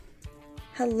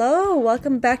Hello,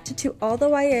 welcome back to All the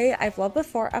YA I've Loved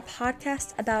Before, a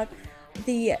podcast about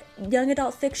the young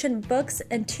adult fiction books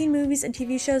and teen movies and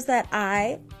TV shows that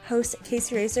I, host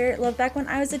Casey Racer, loved back when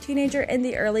I was a teenager in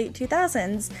the early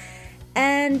 2000s.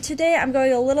 And today I'm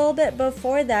going a little bit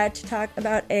before that to talk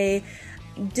about a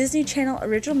Disney Channel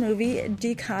original movie,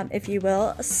 DCOM if you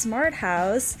will, Smart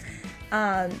House.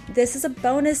 This is a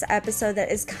bonus episode that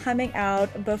is coming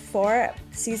out before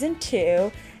season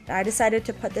 2. I decided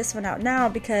to put this one out now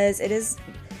because it is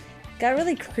got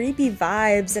really creepy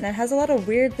vibes and it has a lot of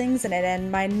weird things in it. And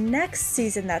my next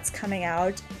season that's coming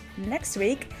out next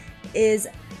week is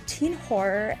teen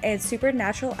horror and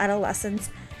supernatural adolescence,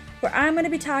 where I'm going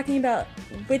to be talking about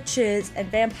witches and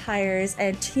vampires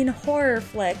and teen horror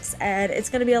flicks, and it's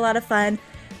going to be a lot of fun.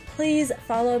 Please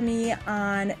follow me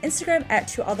on Instagram at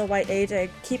 @ToAllTheYA to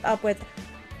keep up with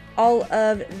all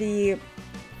of the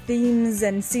themes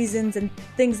and seasons and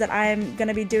things that I'm going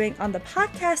to be doing on the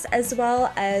podcast, as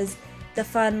well as the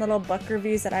fun little book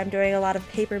reviews that I'm doing. A lot of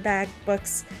paperback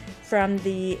books from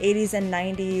the 80s and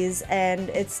 90s, and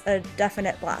it's a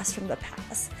definite blast from the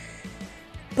past.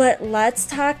 But let's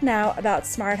talk now about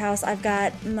Smart House. I've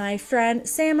got my friend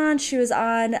Sam on. She was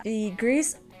on the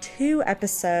Grease 2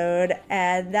 episode,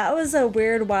 and that was a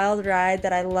weird, wild ride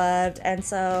that I loved, and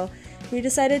so we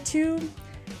decided to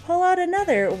pull out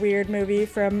another weird movie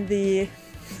from the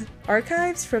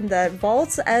archives, from the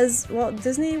vaults, as well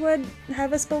Disney would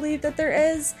have us believe that there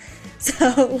is.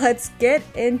 So let's get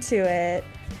into it.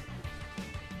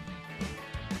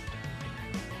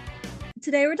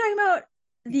 Today we're talking about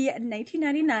the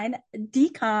 1999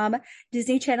 DCOM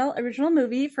Disney Channel original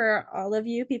movie for all of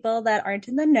you people that aren't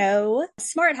in the know,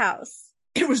 Smart House.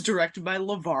 It was directed by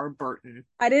LeVar Burton.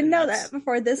 I didn't know that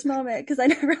before this moment because I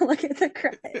never look at the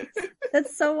credits.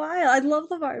 That's so wild. I love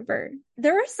LeVar Burton.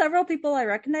 There were several people I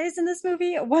recognized in this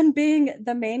movie, one being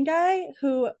the main guy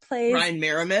who plays Ryan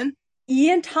Merriman.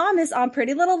 Ian Thomas on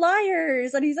Pretty Little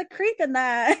Liars, and he's a creep in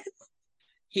that.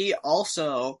 He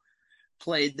also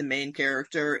played the main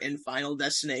character in Final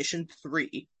Destination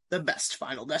 3, the best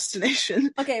Final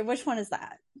Destination. Okay, which one is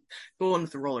that? The one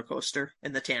with the roller coaster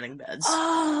and the tanning beds.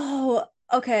 Oh,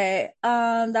 okay.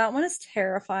 That one is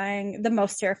terrifying. The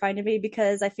most terrifying to me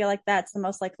because I feel like that's the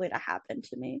most likely to happen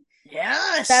to me.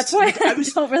 Yes! That's why I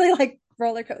don't really like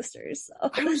roller coasters. So.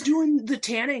 I was doing the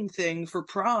tanning thing for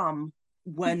prom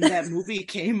when that movie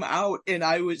came out, and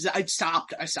I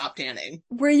stopped tanning.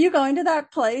 Were you going to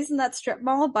that place in that strip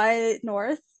mall by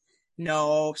North?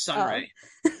 No, Sunray.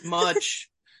 Oh.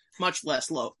 Much less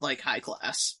low, like high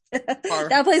class.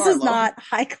 That place is not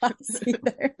high class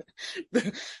either.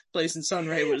 The place in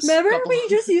Sunray was. Remember we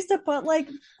just used to put like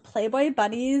Playboy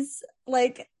bunnies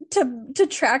like to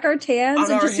track our tans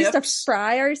and just hips. Used to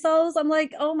fry ourselves? I'm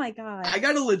like, oh my god. I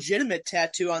got a legitimate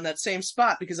tattoo on that same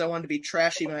spot because I wanted to be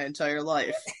trashy my entire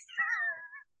life.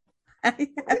 I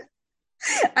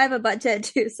have a butt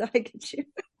tattoo, so I get you.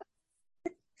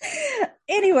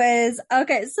 Anyways,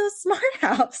 okay, so Smart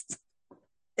House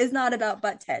is not about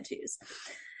butt tattoos.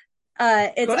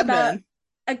 It's about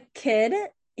a kid,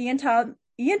 Ian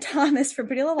Thomas from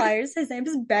Pretty Little Liars. His name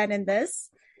is Ben in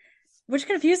this, which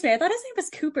confused me. I thought his name was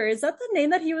Cooper. Is that the name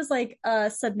that he was like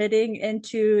submitting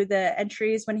into the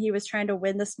entries when he was trying to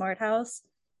win the Smart House?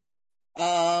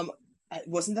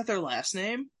 Wasn't that their last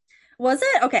name? Was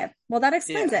it? Okay, well that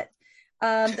explains it.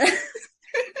 I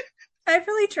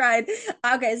really tried.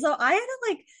 Okay, so I had to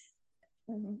like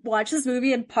watch this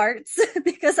movie in parts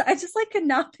because I just like could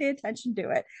not pay attention to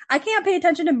it. I can't pay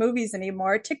attention to movies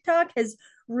anymore. TikTok has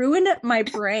ruined my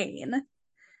brain.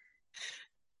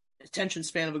 Attention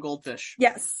span of a goldfish.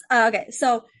 Yes. Okay.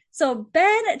 So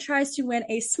Ben tries to win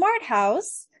a smart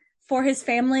house for his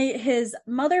family. His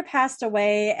mother passed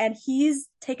away, and he's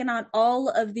taken on all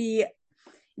of the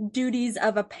duties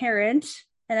of a parent.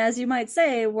 And as you might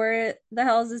say, where the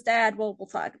hell is his dad? Well, we'll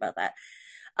talk about that.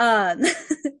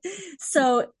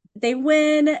 So they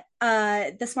win.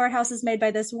 The Smart House is made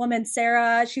by this woman,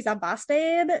 Sarah. She's a boss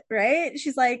babe, right?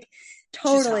 She's like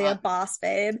totally a boss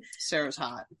babe. Sarah's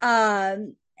hot.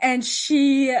 And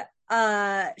she's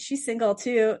single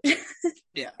too.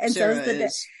 Yeah. And Sarah so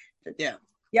is the yeah.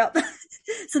 Yep.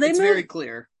 So it's very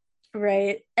clear.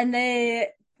 Right. And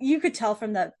you could tell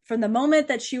from the moment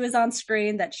that she was on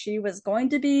screen that she was going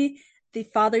to be the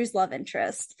father's love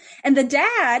interest. And the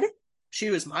dad, she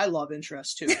was my love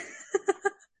interest too.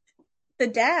 The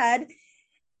dad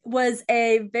was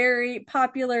a very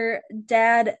popular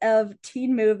dad of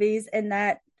teen movies in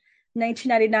that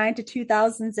 1999 to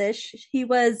 2000s-ish. He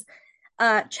was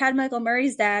Chad Michael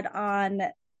Murray's dad on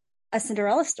A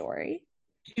Cinderella Story.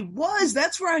 He was.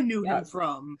 That's where I knew him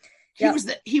from. Yep.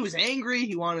 He was angry.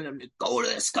 He wanted him to go to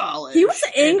this college. He was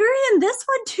angry in this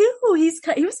one too. He was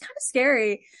kind of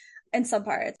scary in some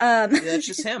parts. That's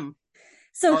just him.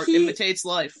 So Art imitates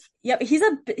life. Yep,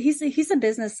 he's a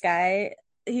business guy.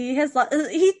 He took out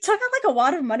like a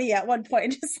wad of money at one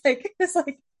point, just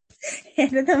like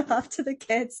handed them off to the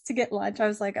kids to get lunch. I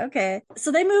was like, okay.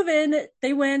 So they move in,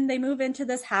 they move into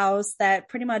this house that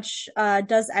pretty much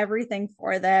does everything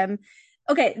for them.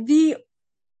 Okay,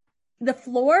 the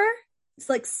floor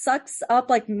like sucks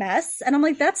up like mess, and I'm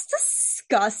like, that's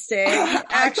disgusting.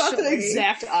 I thought the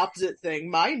exact opposite thing.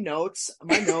 My notes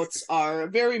are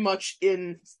very much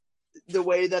in the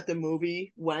way that the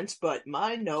movie went, but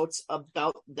my notes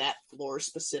about that floor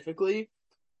specifically,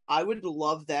 I would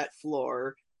love that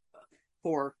floor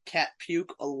for cat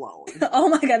puke alone. Oh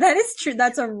my god, that is true.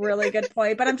 That's a really good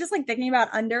point. But I'm just like thinking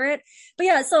about under it. But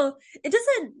yeah, so it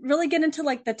doesn't really get into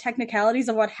like the technicalities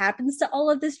of what happens to all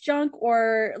of this junk,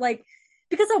 or like,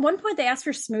 because at one point they ask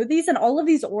for smoothies and all of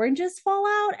these oranges fall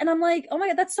out, and I'm like, oh my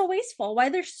god, that's so wasteful. Why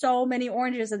there's so many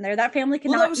oranges in there? That family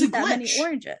cannot eat that many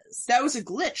oranges. That was a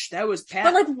glitch. That was Pat.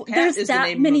 But like, Pat there's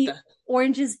that many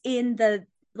oranges in the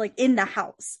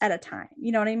house at a time.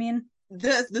 You know what I mean?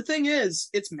 The thing is,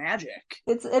 it's magic.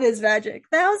 It is magic.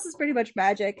 The house is pretty much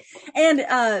magic.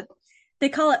 And they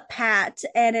call it Pat,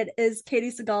 and it is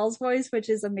Katie Seagal's voice, which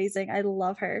is amazing. I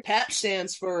love her. Pat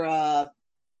stands for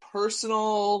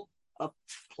personal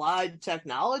applied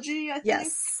technology, I think.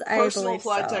 Yes, I personal believe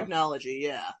applied so. technology,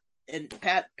 yeah. And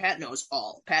Pat knows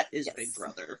all. Pat is Big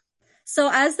Brother. So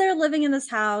as they're living in this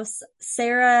house,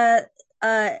 Sarah,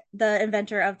 the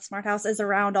inventor of the smart house, is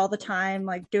around all the time,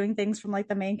 like doing things from like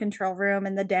the main control room,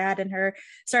 and the dad and her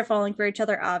start falling for each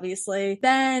other, obviously.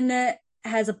 Ben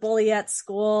has a bully at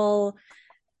school,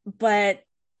 but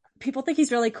people think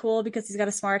he's really cool because he's got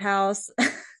a smart house.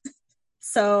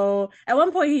 So at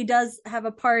one point he does have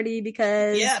a party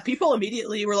because... Yeah, people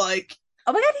immediately were like,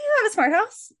 oh my god, do you have a smart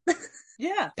house?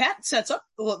 Yeah, Pat sets up,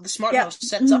 the smart house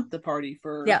sets up the party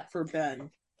for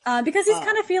Ben. Because he's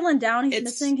kind of feeling down. He's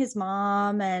missing his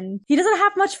mom, and he doesn't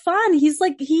have much fun. He's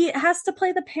like, he has to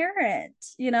play the parent,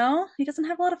 you know? He doesn't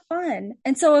have a lot of fun.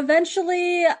 And so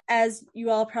eventually, as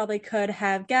you all probably could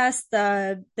have guessed,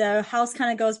 the house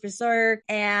kind of goes berserk,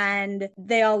 and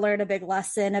they all learn a big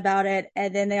lesson about it,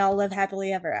 and then they all live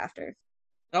happily ever after.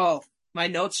 Oh, my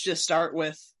notes just start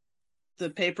with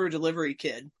the paper delivery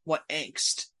kid. What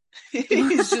angst.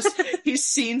 He's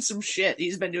seen some shit.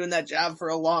 He's been doing that job for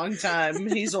a long time.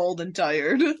 He's old and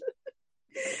tired.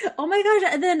 Oh my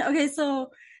gosh. And then, okay,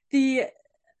 so the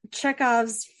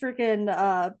Chekhov's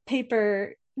freaking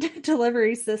paper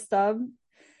delivery system,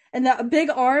 and that big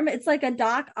arm, it's like a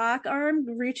Doc Ock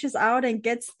arm, reaches out and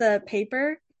gets the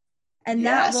paper, and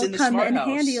that will come in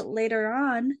handy later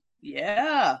on.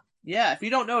 Yeah. If you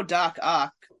don't know Doc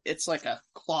Ock, it's like a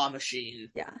claw machine.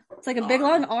 Yeah. It's like a big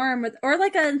long arm or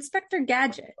like an Inspector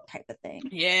Gadget type of thing.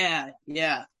 Yeah.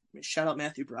 Shout out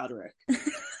Matthew Broderick.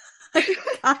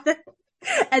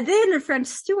 And then French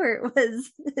Stewart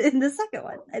was in the second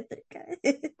one, I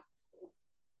think.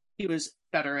 He was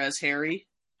better as Harry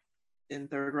in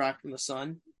Third Rock from the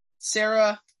Sun.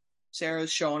 Sarah's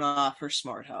showing off her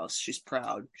smart house. She's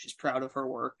proud. She's proud of her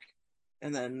work.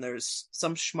 And then there's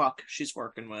some schmuck she's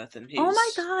working with, and he's... Oh my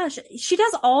gosh, she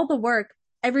does all the work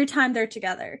every time they're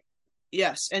together.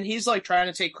 Yes, and he's like trying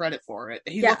to take credit for it.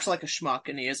 He looks like a schmuck,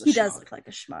 and he is a schmuck. He does look like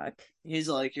a schmuck. He's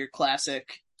like your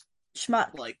classic...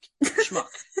 schmuck. Like, schmuck.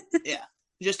 Yeah,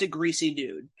 just a greasy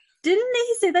dude. Didn't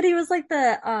he say that he was like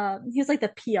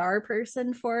the PR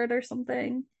person for it or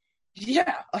something?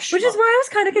 Yeah, a schmuck. Which is why I was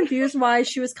kind of confused why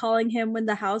she was calling him when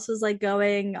the house was like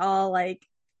going all like,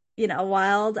 you know,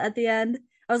 wild at the end.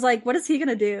 I was like, what is he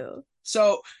gonna do?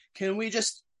 So can we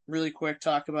just really quick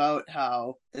talk about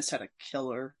how this had a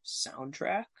killer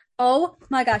soundtrack? Oh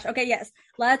my gosh. Okay, yes.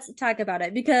 Let's talk about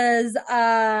it because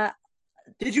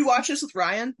did you watch this with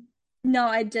Ryan? No,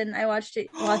 I didn't. I watched it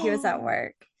while he was at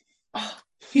work.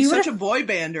 He's such a boy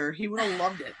bander. He would have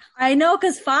loved it. I know,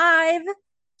 because 5.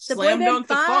 Slam dunk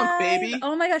the funk, baby.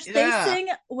 Oh my gosh. Yeah. They sing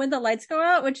When the Lights Go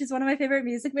Out, which is one of my favorite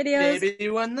music videos. Baby,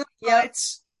 when the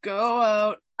lights go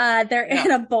out. They're in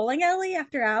a bowling alley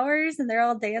after hours, and they're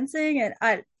all dancing,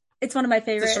 and it's one of my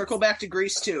favorites. It's a circle back to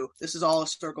Grease 2. This is all a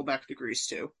circle back to Grease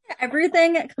 2.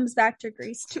 Everything comes back to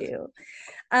Grease 2.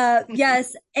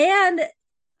 Yes, and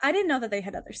I didn't know that they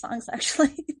had other songs,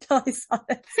 actually, until I saw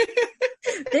this.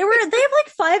 They have like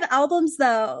 5 albums,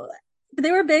 though. But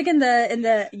they were big in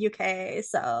the UK,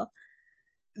 so.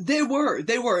 They were.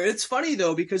 It's funny,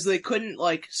 though, because they couldn't,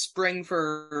 like, spring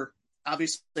for...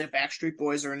 obviously Backstreet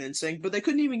Boys or an NSYNC, but they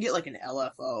couldn't even get like an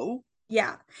LFO.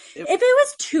 Yeah. It, If it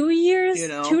was 2 years, you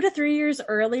know, 2 to 3 years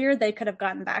earlier, they could have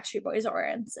gotten Backstreet Boys or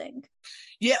NSYNC.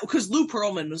 yeah, because Lou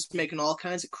Pearlman was making all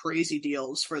kinds of crazy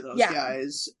deals for those Yeah.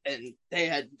 guys, and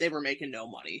they were making no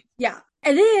money. Yeah.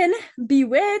 And then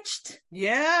Bewitched.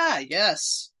 Yeah,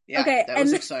 yes, yeah, Okay, that was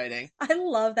and exciting. I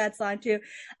love that song too.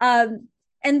 And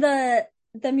the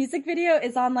music video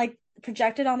is on like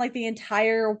projected on like the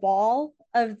entire wall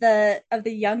of the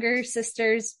younger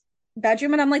sister's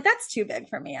bedroom, and I'm like, that's too big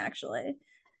for me, actually.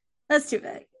 That's too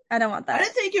big. I don't want I that.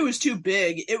 didn't think it was too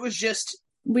big. It was just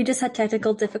We just had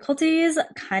technical difficulties,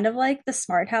 kind of like the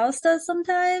smart house does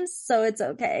sometimes, so it's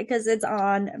okay because it's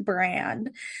on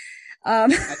brand.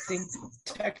 Um, I think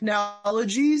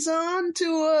technology's on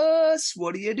to us.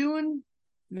 What are you doing,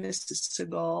 Mr.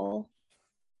 Seagal?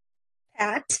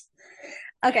 Pat.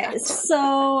 Okay,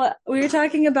 so we were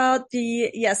talking about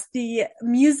the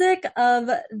music of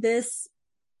this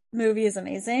movie is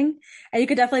amazing. And you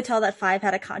could definitely tell that Five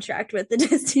had a contract with the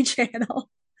Disney Channel.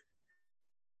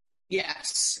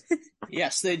 Yes.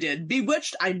 Yes, they did.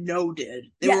 Bewitched, I know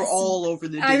did. They were Yes. all over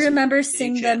the I Disney remember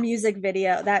seeing Channel.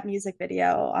 that music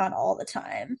video on all the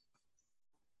time.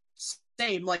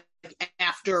 Same, like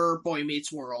after Boy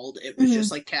Meets World, it was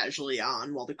just like casually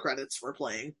on while the credits were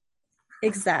playing.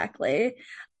 Exactly.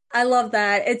 I love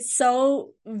that. It's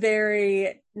so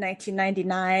very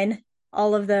 1999.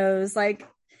 All of those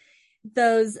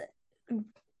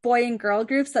boy and girl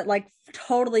groups that like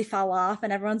totally fell off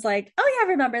and everyone's like, "Oh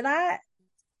yeah, remember that?"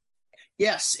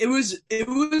 Yes, it was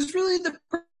really the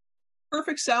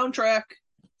perfect soundtrack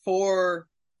for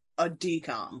a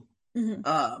DCOM.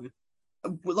 Mm-hmm.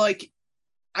 Like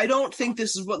I don't think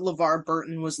this is what LeVar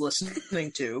Burton was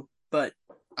listening to, but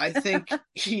I think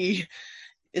he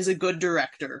is a good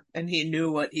director and he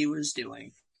knew what he was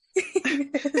doing.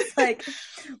 It's like,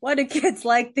 what do kids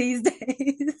like these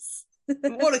days?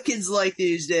 What do kids like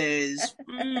these days?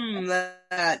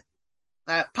 That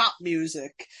pop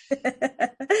music.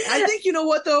 I think you know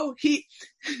what though he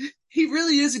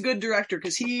really is a good director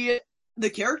because the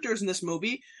characters in this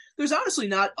movie there's honestly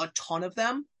not a ton of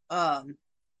them,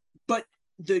 but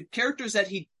the characters that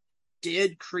he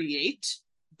did create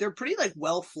they're pretty like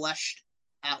well fleshed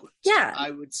out. Yeah,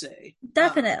 I would say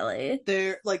definitely.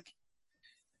 they're like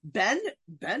Ben.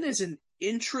 Ben is an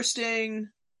interesting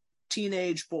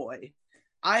teenage boy.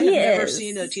 I He have never is.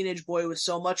 seen a teenage boy with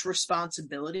so much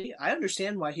responsibility. I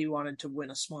understand why he wanted to win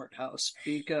a smart house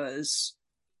because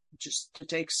just to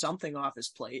take something off his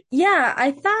plate. Yeah,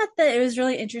 I thought that it was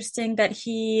really interesting that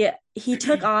he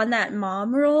took on that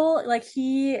mom role. Like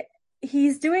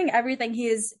he's doing everything. He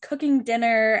is cooking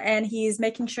dinner and he's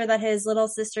making sure that his little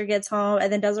sister gets home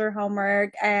and then does her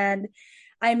homework. And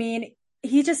I mean,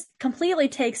 he just completely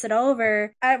takes it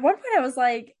over. At one point I was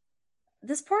like,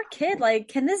 this poor kid, like,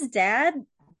 can this dad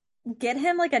get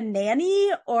him like a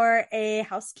nanny or a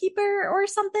housekeeper or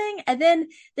something? And then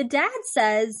the dad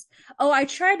says, "Oh, I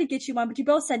tried to get you one, but you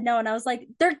both said no." And I was like,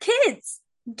 they're kids.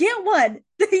 Get one.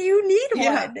 You need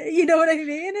one. You know what I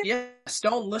mean? Yes,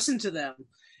 don't listen to them.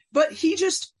 But he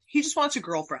just wants a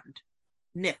girlfriend.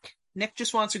 Nick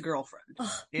just wants a girlfriend.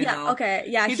 You know? Okay.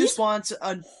 Yeah, he just wants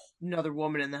another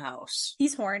woman in the house.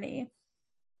 He's horny.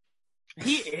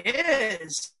 He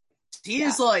is. He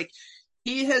is like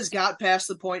he has got past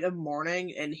the point of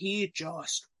mourning and he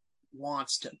just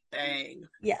wants to bang.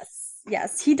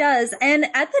 Yes, he does. And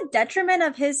at the detriment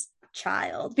of his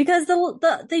child, because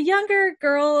the younger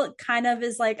girl kind of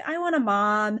is like, I want a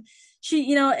mom.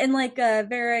 She, in like a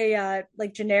very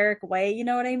like generic way, you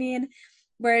know what I mean?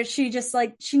 Where she just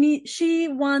like she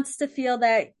wants to feel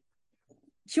that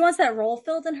she wants that role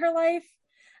filled in her life.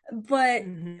 But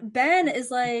Ben is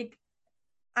like,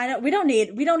 we don't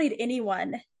need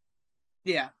anyone.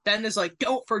 Yeah, Ben is like,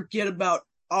 don't forget about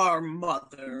our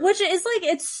mother. Which is like,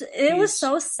 it was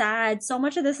so sad. So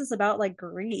much of this is about like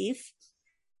grief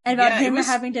and about him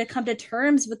having to come to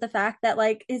terms with the fact that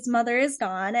like his mother is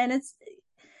gone, and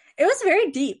it was very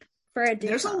deep for a DCOM.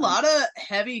 There's a lot of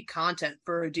heavy content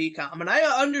for a DCOM, and I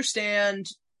understand,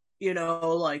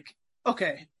 like,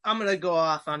 okay, I'm gonna go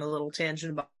off on a little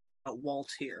tangent about Walt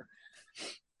here.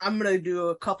 I'm gonna do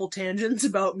a couple tangents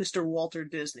about Mr. Walter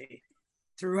Disney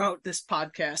throughout this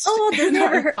podcast. Oh,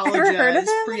 well, I apologize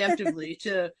preemptively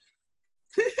to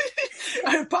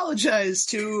I apologize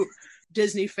to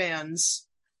Disney fans,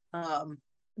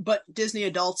 but Disney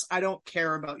adults, I don't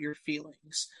care about your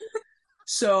feelings.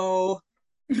 So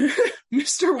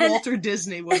Mr. Walter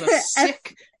Disney was a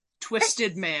sick,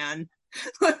 twisted man.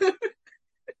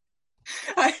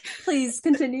 Please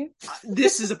continue.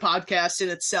 This is a podcast in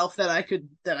itself that I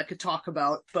could talk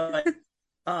about, but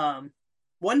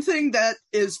one thing that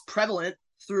is prevalent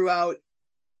throughout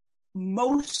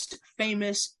most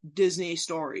famous Disney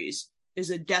stories is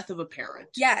a death of a parent.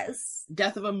 Yes.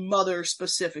 Death of a mother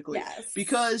specifically. Yes.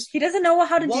 Because he doesn't know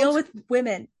how to deal with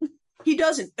women. He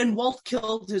doesn't. And Walt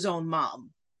killed his own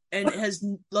mom. And has,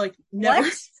 like, never...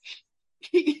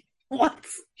 What? What?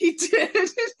 He did.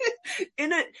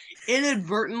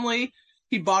 Inadvertently,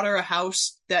 he bought her a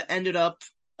house that ended up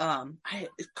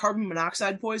carbon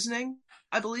monoxide poisoning,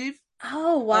 I believe.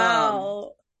 Oh,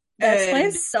 wow. That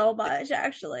explains so much,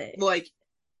 actually. Like,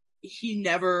 he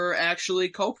never actually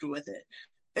coped with it.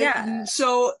 Yeah. And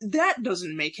so that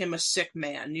doesn't make him a sick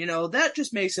man, you know? That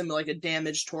just makes him, like, a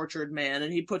damaged, tortured man.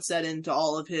 And he puts that into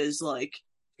all of his, like...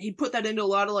 He put that into a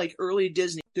lot of, like, early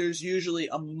Disney. There's usually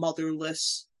a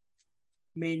motherless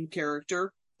main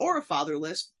character or a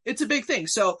fatherless. It's a big thing.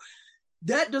 So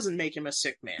that doesn't make him a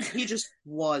sick man. He just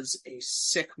was a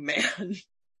sick man.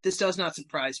 This does not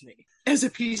surprise me as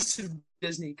a piece of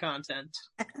Disney content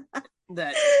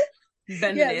that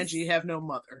Ben and Angie have no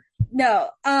mother. No.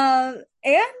 And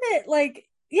it, like,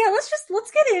 yeah,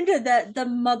 let's get into the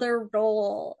mother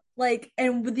role, like,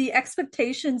 and the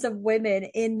expectations of women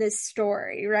in this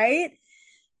story, right?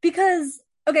 Because,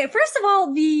 okay, first of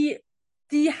all, the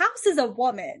house is a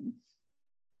woman.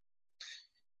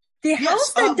 The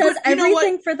house that does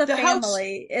everything for the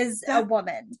family is a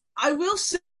woman. I will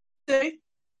say,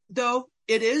 though,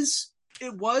 it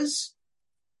was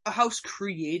a house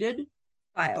created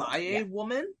by a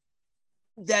woman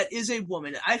that is a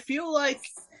woman. I feel like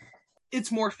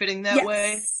it's more fitting that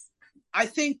way. I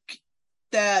think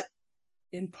that,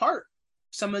 in part,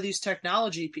 some of these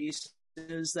technology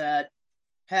pieces that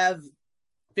have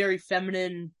very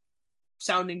feminine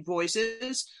sounding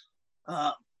voices,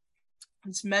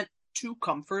 it's meant to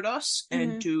comfort us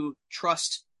and to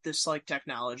trust this, like,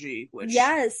 technology, which...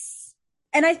 Yes.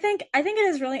 And I think it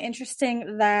is really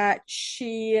interesting that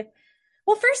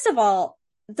well, first of all,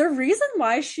 the reason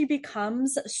why she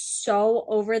becomes so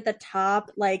over the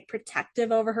top, like,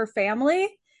 protective over her family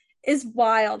is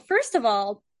wild. First of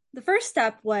all, the first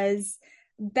step was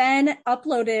Ben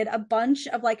uploaded a bunch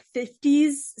of, like,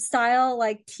 50s style,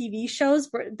 like, TV shows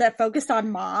that focused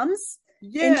on moms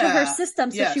into her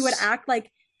system, so she would act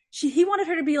like he wanted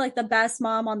her to be, like, the best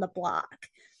mom on the block.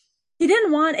 He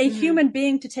didn't want a human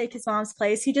being to take his mom's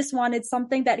place. He just wanted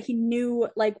something that he knew,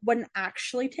 like, wouldn't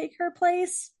actually take her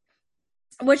place,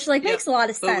 which, like, makes a lot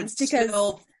of sense because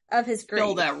of his grief.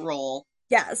 Fill that role.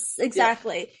 Yes,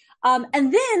 exactly. And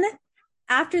then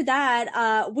after that,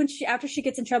 after she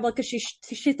gets in trouble because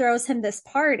she throws him this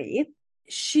party,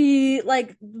 she,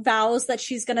 like, vows that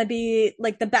she's gonna be,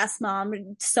 like, the best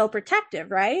mom, so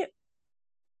protective, right?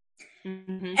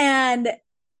 And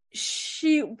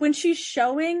when she's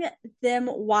showing them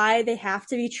why they have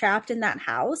to be trapped in that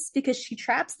house, because she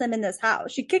traps them in this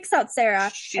house. She kicks out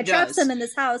Sarah and traps them in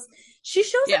this house. She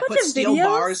shows a bunch of steel videos.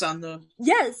 Bars on the...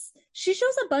 Yes. She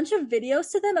shows a bunch of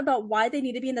videos to them about why they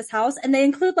need to be in this house, and they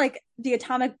include, like, the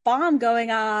atomic bomb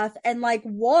going off and, like,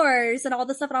 wars and all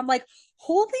this stuff. And I'm like,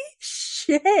 holy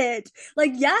shit.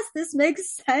 Like, yes, this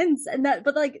makes sense.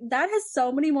 But, like, that has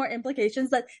so many more implications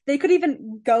that they could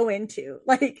even go into.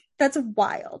 Like, that's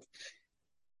wild.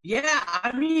 Yeah,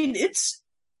 I mean, it's,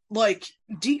 like,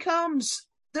 DCOMs,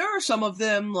 there are some of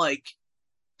them, like,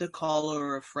 The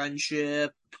Color of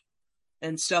Friendship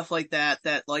and stuff like that,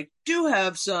 like, do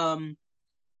have some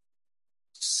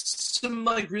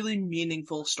like, really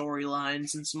meaningful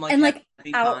storylines and some, like, and, like,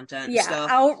 content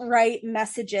stuff. Outright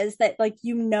messages that, like,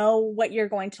 you know what you're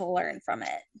going to learn from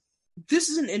it. This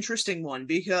is an interesting one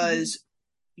because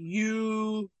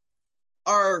you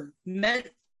are meant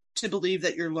to believe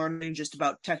that you're learning just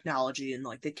about technology and,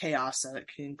 like, the chaos that it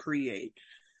can create.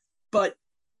 But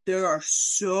there are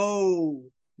so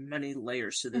many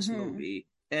layers to this movie,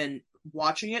 and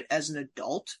watching it as an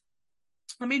adult,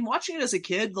 I mean, watching it as a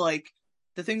kid, like,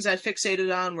 the things I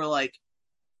fixated on were, like,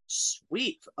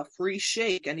 sweet, a free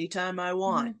shake anytime I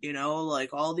want, you know,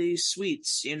 like, all these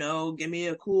sweets, you know, give me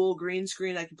a cool green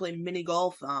screen I can play mini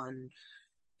golf on.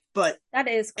 But that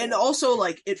is cool. And also,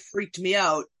 like, it freaked me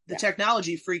out. The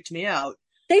technology freaked me out.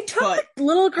 They took the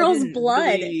little girl's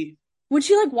blood when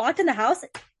she, like, walked in the house.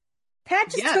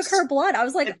 Pat just took her blood. I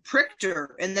was like, it pricked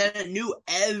her, and then it knew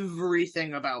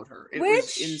everything about her. It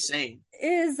was insane.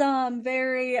 Is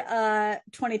very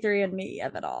 23andMe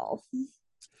of it all.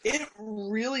 It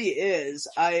really is.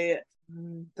 I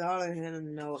thought I had a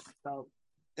note about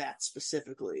that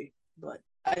specifically, but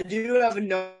I do have a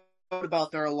note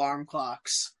about their alarm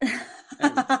clocks.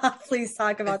 Please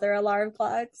talk about their alarm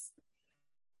clocks.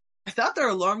 I thought their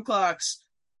alarm clocks,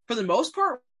 for the most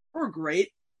part, were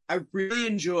great. I really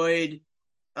enjoyed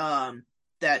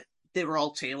that they were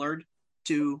all tailored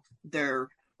to their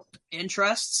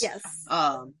interests. Yes.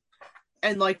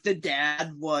 And like the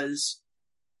dad was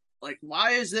like,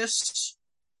 "Why is this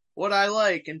what I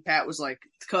like?" And Pat was like,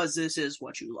 "Because this is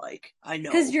what you like.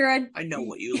 Because I know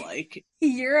what you like."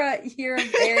 you're a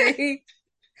very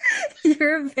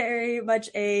you're very much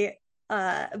a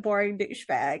boring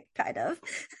douchebag, kind of.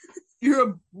 You're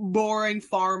a boring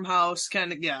farmhouse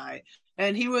kind of guy.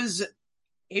 And he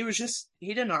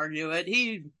didn't argue it.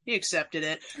 He accepted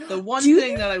it. The one Do you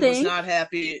thing that I was think not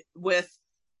happy with.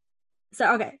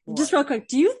 so? Okay, just What? real quick.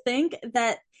 Do you think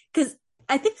that because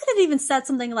I think that it even said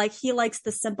something like he likes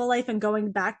the simple life and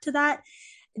going back to that.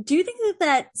 Do you think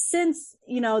that since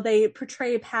they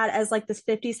portray Pat as like this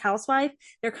 50s housewife,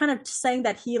 they're kind of saying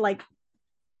that he likes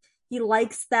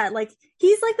that, like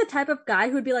he's like the type of guy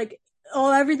who would be like,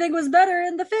 oh, everything was better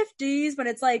in the 50s, but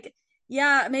it's like,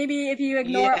 yeah, maybe if you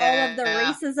ignore all of the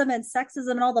Yeah. racism and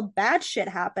sexism and all the bad shit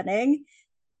happening.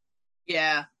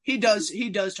 Yeah. He does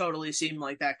totally seem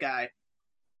like that guy.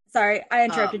 Sorry, I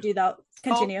interrupted Um you though. oh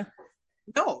Continue.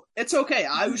 no, it's okay.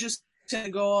 I was just gonna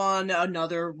go on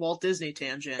another Walt Disney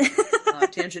tangent.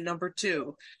 Tangent number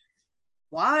two.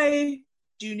 Why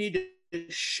do you need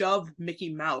to shove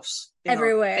Mickey Mouse in our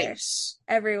Everywhere. face?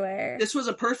 Everywhere. This was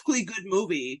a perfectly good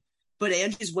movie, but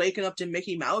Angie's waking up to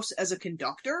Mickey Mouse as a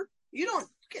conductor? You don't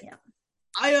get. Yeah.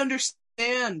 I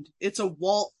understand it's a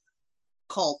Walt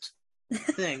cult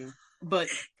thing, but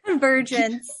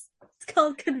Convergence. It's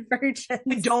called convergence.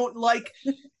 I don't like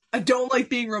I don't like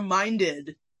being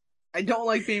reminded. I don't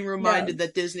like being No. reminded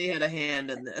that Disney had a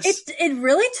hand in It this. it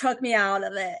really took me out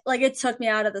of it. Like it took me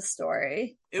out of the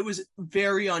story. It was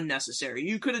very unnecessary.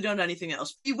 You could have done anything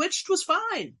else. Bewitched was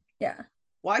fine. Yeah.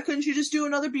 Why couldn't you just do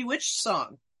another Bewitched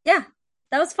song? Yeah.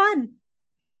 That was fun.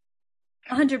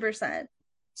 100%.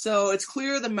 So it's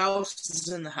clear the mouse is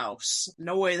in the house.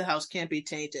 No way the house can't be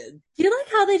tainted. Do you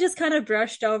like how they just kind of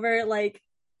brushed over, like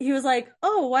he was like,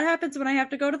 "Oh, what happens when I have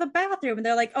to go to the bathroom?" And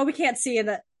they're like, "Oh, we can't see in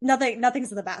the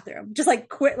nothing's in the bathroom." Just like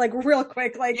quick, like real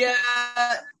quick, like Yeah,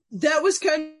 that was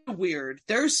kind of weird.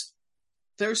 There's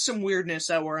some weirdness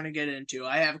that we're gonna get into.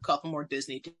 I have a couple more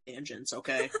Disney tangents,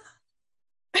 okay?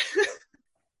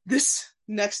 This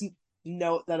next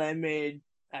note that I made,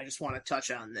 I just want to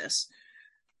touch on this.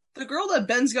 The girl that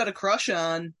Ben's got a crush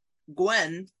on,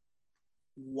 Gwen,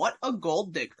 what a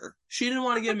gold digger. She didn't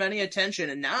want to give him any attention,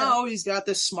 and now he's got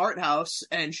this smart house,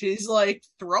 and she's like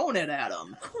throwing it at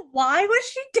him. why was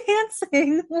she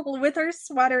dancing with her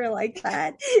sweater like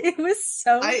that? It was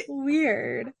so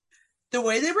weird. The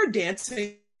way they were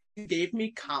dancing gave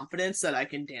me confidence that I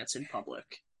can dance in public.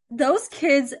 Those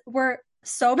kids were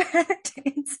so bad at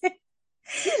dancing.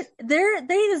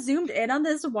 They zoomed in on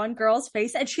this one girl's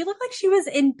face and she looked like she was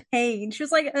in pain. She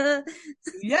was like,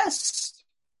 Yes.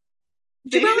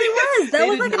 She really was. That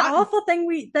was like not... an awful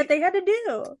thing that they had to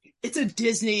do. It's a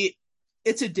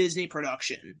Disney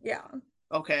production. Yeah.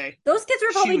 Okay. Those kids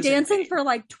were probably dancing for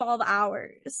like 12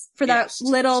 hours for that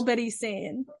little bitty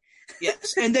scene.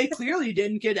 Yes. And they clearly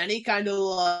didn't get any kind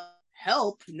of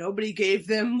help. Nobody gave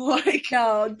them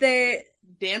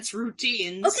dance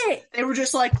routines. Okay. They were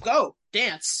just like, go,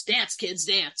 dance, kids,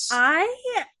 dance. I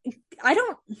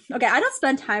don't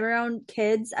spend time around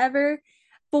kids ever.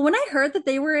 But when I heard that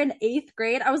they were in 8th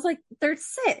grade, I was like, they're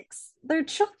 6. They're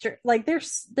children. Like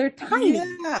they're tiny.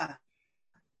 Yeah.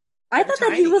 I thought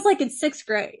that he was like in 6th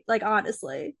grade, like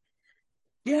honestly.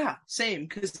 Yeah, same,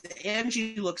 because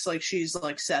Angie looks like she's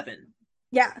like 7.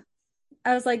 Yeah.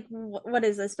 I was like, what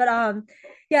is this? But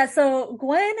yeah, so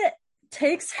Gwen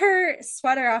takes her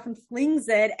sweater off and flings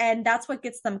it, and that's what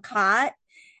gets them caught.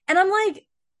 And I'm like,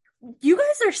 you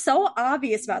guys are so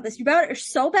obvious about this. You are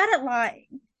so bad at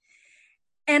lying.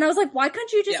 And I was like, why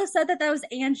couldn't you just have said that was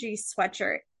Angie's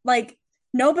sweatshirt? Like,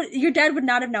 nobody, your dad would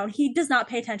not have known. He does not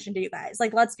pay attention to you guys.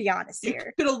 Like, let's be honest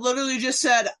here. You could have literally just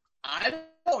said, I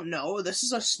don't know. This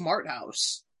is a smart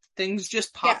house. Things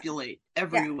just populate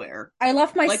everywhere. I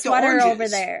left my sweater over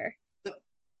there.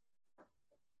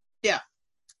 Yeah.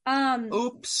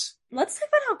 Oops. Let's talk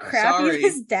about how crappy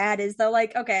his dad is, though.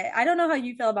 Like, okay, I don't know how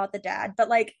you feel about the dad, but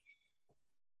like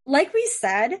we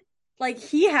said, like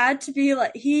he had to be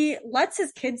like, he lets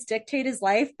his kids dictate his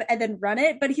life and then run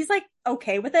it, but he's like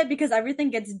okay with it because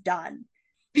everything gets done.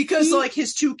 Because like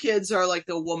his 2 kids are like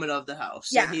the woman of the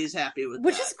house, and he's happy with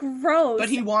which is gross. But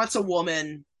he wants a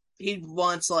woman. He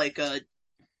wants like a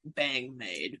bang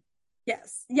maid.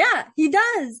 Yes, yeah, he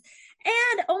does.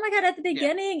 And oh my god, at the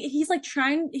beginning, he's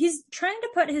trying to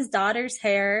put his daughter's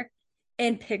hair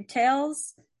in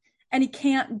pigtails, and he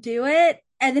can't do it.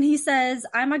 And then he says,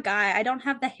 "I'm a guy. I don't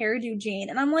have the hairdo gene."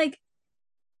 And I'm like,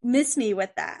 miss me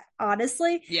with that,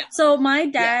 honestly. Yeah. So my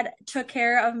Yeah. dad took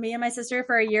care of me and my sister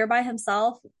for a year by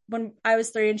himself when I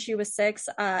was 3 and she was 6,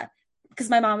 because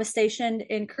my mom was stationed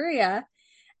in Korea.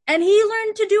 And he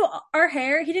learned to do our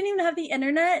hair. He didn't even have the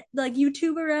internet, like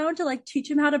YouTube around to like teach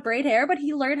him how to braid hair, but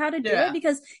he learned how to do it Yeah.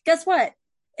 because guess what?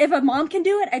 If a mom can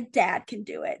do it, a dad can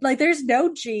do it. Like there's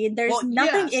no gene, there's Well,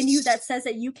 nothing in you yes. that says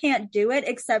that you can't do it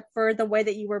except for the way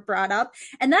that you were brought up.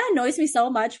 And that annoys me so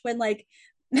much when like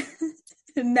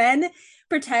men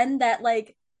pretend that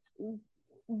like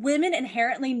women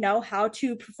inherently know how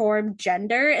to perform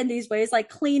gender in these ways, like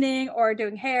cleaning or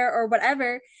doing hair or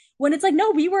whatever, when it's like,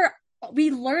 no, we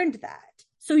learned that.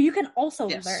 So you can also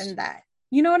Yes. learn that.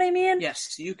 You know what I mean?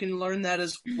 Yes, you can learn that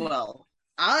as well.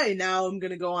 I now am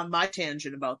going to go on my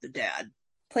tangent about the dad.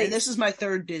 And this Please. is my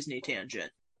third Disney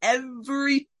tangent.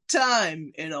 Every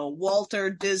time in a Walter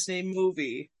Disney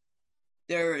movie,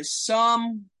 there is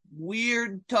some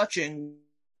weird touching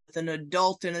with an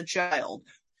adult and a child.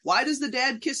 Why does the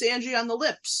dad kiss Angie on the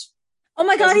lips? Oh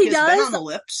my god, Doesn't he kiss Ben does. on the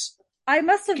lips. I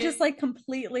must have just like Kisses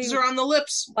completely her on the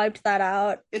lips. wiped that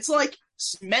out. It's like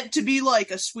meant to be like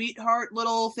a sweetheart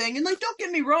little thing. And like, don't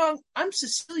get me wrong, I'm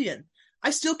Sicilian. I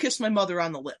still kiss my mother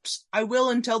on the lips. I will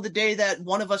until the day that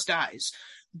one of us dies.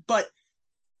 But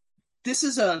this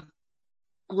is a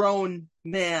grown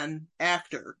man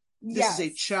actor. This is a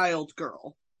Yes. child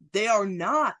girl. They are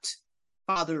not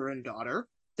father and daughter.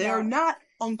 They are No. not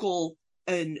uncle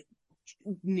and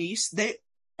niece. That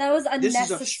was This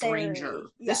is a unnecessary. stranger.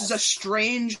 Yes. This is a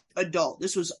strange adult.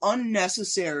 This was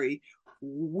unnecessary,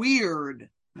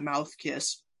 weird mouth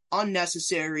kiss.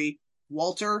 Unnecessary.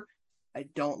 Walter, I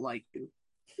don't like you.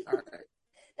 All right.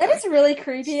 That is really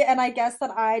creepy, and I guess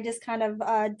that I just kind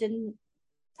of didn't.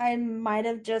 I might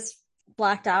have just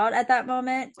blacked out at that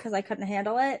moment because I couldn't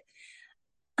handle it.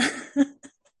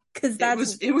 Because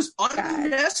that's It was bad.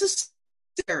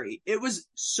 unnecessary. It was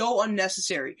so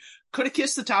unnecessary. Could have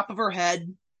kissed the top of her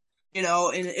head, and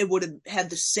it would have had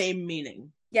the same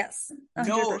meaning. Yes,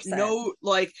 No, 100%. no,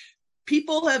 like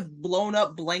people have blown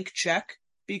up Blank Check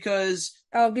because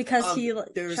Oh, because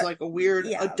there's like a weird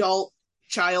yeah, adult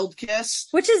child kiss.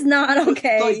 which is not But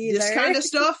okay like this either. kind of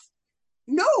stuff,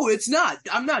 no, it's not.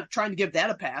 I'm not trying to give that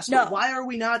a pass, but No, why are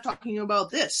we not talking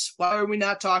about this? Why are we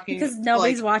not talking because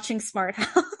nobody's like watching Smart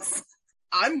House.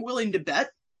 I'm willing to bet,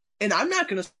 and I'm not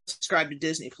going to subscribe to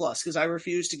Disney Plus because I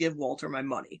refuse to give Walter my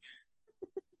money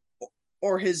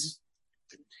or he's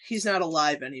not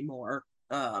alive anymore.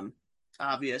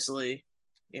 Obviously,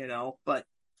 but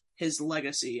his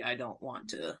legacy I don't want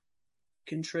to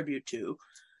contribute to.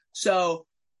 So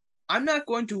I'm not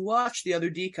going to watch the other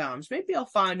DComs. Maybe I'll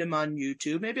find them on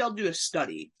YouTube. Maybe I'll do a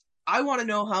study. I want to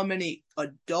know how many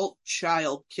adult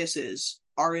child kisses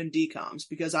are in DComs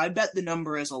because I bet the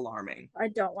number is alarming. I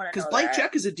don't want to Because know Blank that.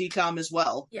 Check is a DCom as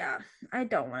well. Yeah, I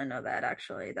don't want to know that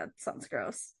actually. That sounds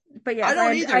gross. But yes, I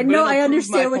don't either, I but know it'll I prove my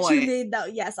understand what you point. mean though.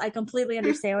 Yes, I completely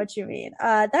understand what you mean.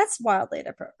 That's wildly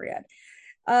inappropriate.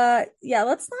 Yeah,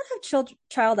 let's not have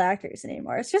child actors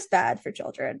anymore. It's just bad for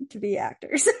children to be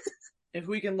actors. If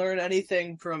we can learn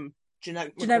anything from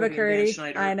Jeanette Geneva McCurdy and Dan Curry,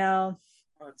 Schneider, I know.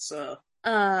 let's Uh,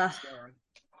 learn.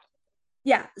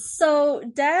 yeah. So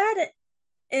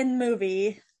in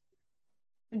movie,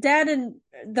 dad in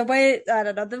the way I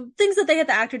don't know the things that they had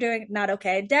the actor doing not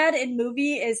okay. Dad in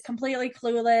movie is completely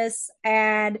clueless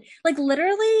and like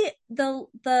literally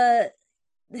the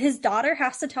his daughter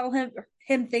has to tell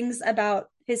him things about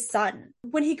his son.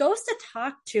 When he goes to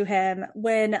talk to him,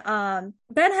 when Ben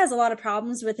has a lot of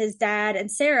problems with his dad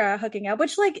and Sarah hooking up,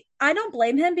 which like I don't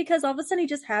blame him because all of a sudden he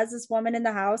just has this woman in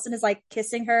the house and is like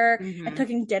kissing her and Mm-hmm.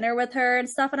 cooking dinner with her and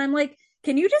stuff. And I'm like,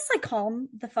 can you just like calm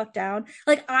the fuck down?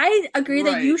 Like I agree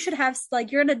that you Right. should have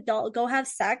like you're an adult, go have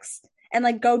sex and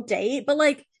like go date, but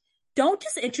like don't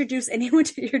just introduce anyone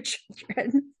to your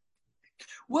children.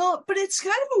 Well, but it's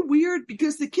kind of a weird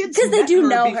because the kids Because they met do her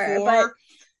know her, before,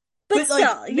 but like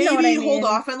still, you know what I maybe hold mean.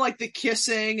 off on like the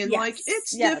kissing and like Yes,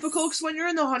 it's yes. difficult because when you're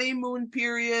in the honeymoon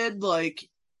period, like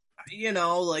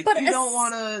like But you don't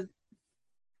want to.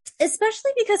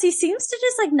 especially because he seems to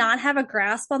just like not have a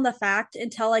grasp on the fact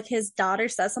until like his daughter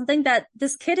says something that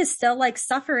this kid is still like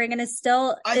suffering and is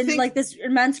still I in think like this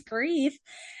immense grief.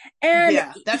 And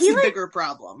yeah, that's he the like bigger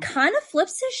problem. kind of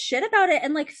flips his shit about it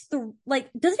and like like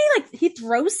doesn't he like he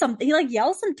throws something he like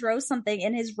yells and throws something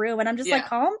in his room and I'm just like Yeah,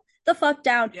 calm the fuck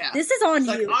down. yeah. This is on It's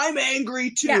like you. I'm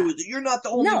angry Yeah. too. That you're not the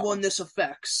only one No. this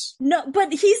affects. No,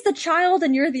 but he's the child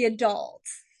and you're the adult.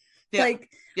 Yeah. Like I'm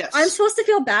Yes. supposed to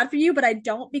feel bad for you, but I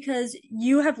don't because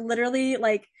you have literally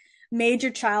like made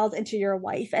your child into your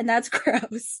wife, and that's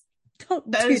gross.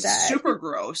 Don't That do is that. super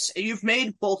gross. You've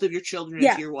made both of your children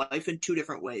Yeah. into your wife in 2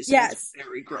 different ways. That is Yes.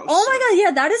 very gross. Oh my god,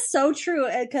 yeah, that is so true.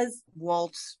 Because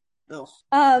Walt. Ugh.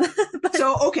 um, but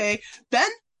So, okay. Ben,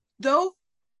 though,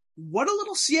 what a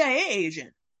little CIA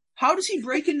agent. How does he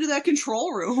break into that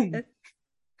control room?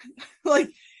 Like,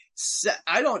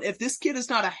 I don't, if this kid is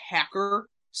not a hacker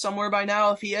somewhere by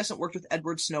now, if he hasn't worked with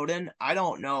Edward Snowden, I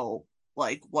don't know,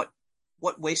 like, what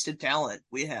wasted talent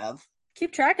we have.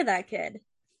 keep track of that kid.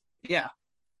 Yeah,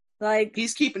 Like,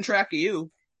 he's keeping track of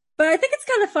you. but I think it's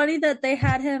kind of funny that they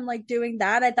had him like doing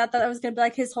that. I thought that was gonna be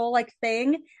like his whole like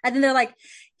thing, and then they're like,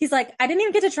 he's like, I didn't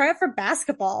even get to try out for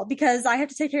basketball because I have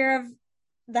to take care of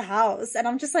the house, and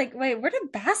I'm just like, wait, where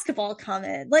did basketball come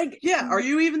in? Like, Yeah, are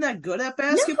you even that good at no,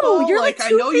 basketball? you're like Like, I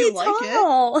two know you feet like it.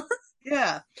 tall.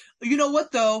 Yeah. You know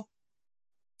what, though?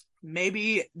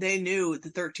 Maybe they knew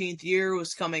the 13th year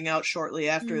was coming out shortly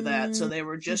after that, so they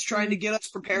were just trying to get us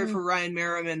prepared for Ryan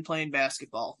Merriman playing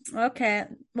basketball. Okay,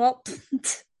 well,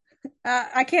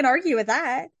 I can't argue with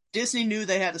that. Disney knew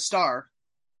they had a star.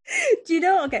 Do you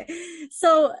know? Okay,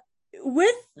 so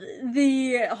with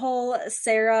the whole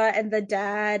Sarah and the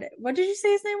dad, what did you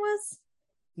say his name was?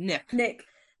 Nick.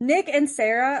 Nick and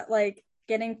Sarah like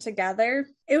getting together.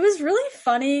 It was really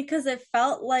funny because it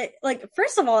felt like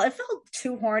first of all, it felt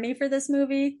too horny for this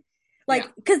movie. Like,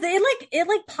 because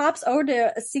it pops over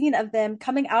to a scene of them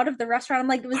coming out of the restaurant. I'm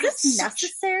like, was this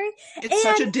necessary? It's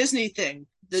such a Disney thing.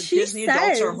 The Disney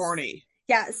adults are horny.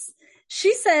 Yes.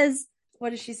 She says, what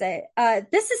does she say?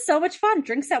 This is so much fun.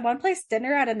 Drinks at one place,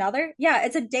 dinner at another. Yeah,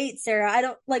 it's a date, Sarah. I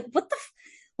don't like what the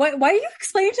why are you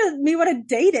explaining to me what a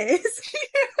date is?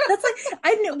 That's like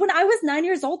I knew when I was 9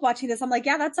 years old watching this. I'm like,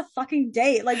 yeah, that's a fucking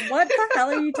date. Like, what the hell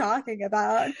are you talking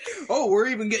about? Oh, we're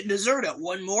even getting dessert at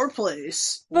one more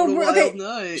place. What a wild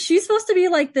night. She's supposed to be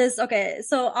like this. Okay,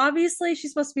 so obviously she's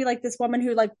supposed to be like this woman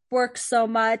who like works so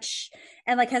much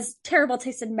and like has terrible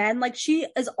taste in men. Like she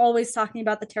is always talking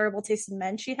about the terrible taste in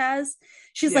men she has.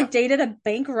 She's like dated a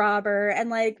bank robber and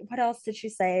like what else did she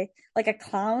say? Like a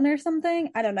clown or something?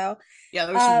 I don't know. Yeah,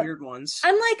 there's some weird ones.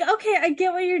 I'm like, okay, I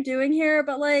get what you're doing here,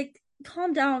 but like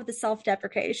calm down with the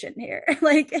self-deprecation here.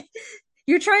 Like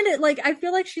you're trying to like I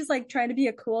feel like she's like trying to be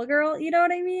a cool girl, you know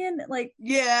what I mean? Like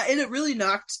yeah, and it really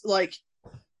knocked like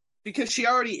because she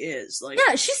already is like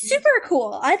yeah, she's super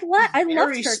cool. I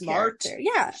loved her smart character.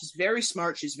 Yeah, she's very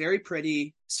smart. She's very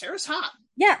pretty. Sarah's hot.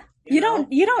 Yeah, you don't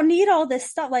need all this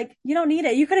stuff. Like you don't need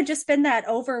it. You could have just been that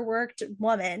overworked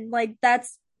woman. Like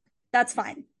that's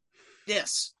fine.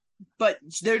 Yes, but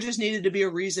there just needed to be a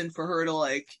reason for her to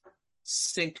like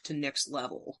sink to Nick's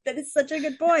level. That is such a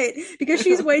good point because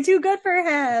she's way too good for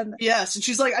him. Yes, and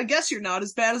she's like, I guess you're not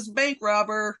as bad as a bank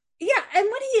robber. Yeah, and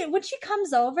when she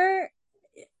comes over,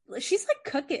 she's like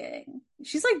cooking.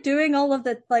 She's like doing all of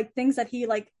the like things that he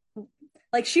like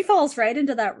she falls right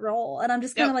into that role. And I'm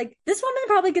just kind of like, this woman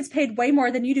probably gets paid way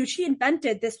more than you do. She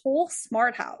invented this whole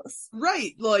smart house.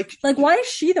 Right. Like why is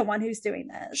she the one who's doing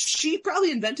this? She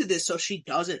probably invented this so she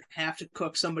doesn't have to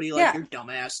cook somebody like your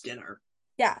dumbass dinner.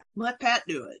 Yeah. Let Pat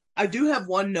do it. I do have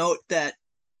one note that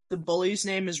the bully's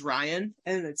name is Ryan,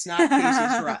 and it's not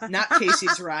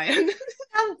Casey's Ryan.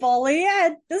 A bully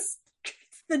had this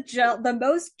the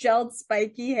most gelled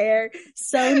spiky hair,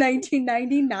 so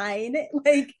 1999.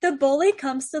 Like the bully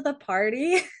comes to the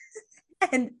party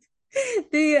and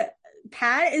the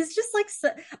Pat is just like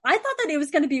I thought that it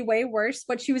was going to be way worse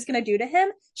what she was going to do to him.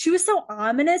 She was so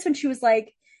ominous when she was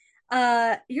like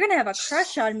you're going to have a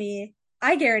crush on me.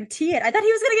 I guarantee it. I thought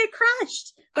he was going to get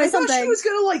crushed by something. Thought she was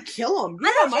going to like kill him. Yeah,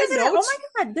 oh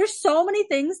my god, there's so many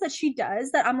things that she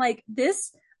does that I'm like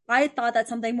this I thought that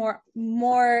something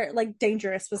more like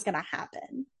dangerous was gonna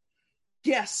happen.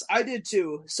 Yes, I did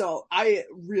too. So I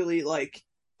really like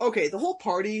okay, the whole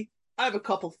party, I have a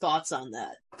couple thoughts on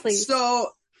that. Please. So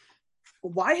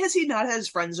why has he not had his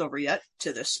friends over yet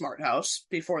to this smart house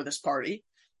before this party?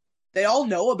 They all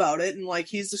know about it and like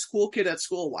he's the school kid at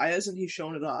school. Why hasn't he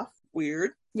shown it off?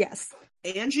 Weird. Yes.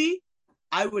 Angie,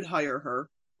 I would hire her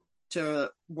to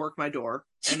work my door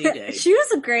any day. She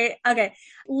was a great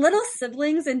little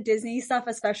siblings in Disney stuff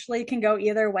especially can go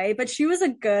either way, but she was a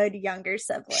good younger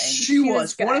sibling. She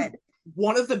was good.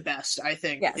 One of the best, I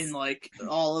think, in like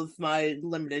all of my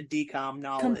limited DCOM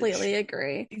knowledge. Completely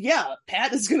agree. Yeah,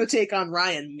 Pat is gonna take on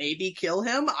Ryan, maybe kill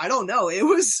him. I don't know. It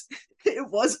was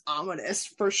ominous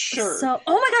for sure. So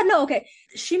oh my god, no, okay.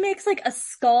 She makes like a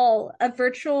skull, a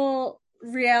virtual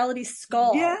reality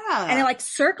skull, and it like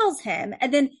circles him,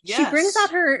 and then she brings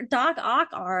out her Doc Ock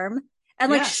arm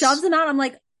and like shoves him out. I'm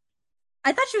like,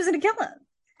 I thought she was gonna kill him.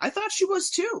 I thought she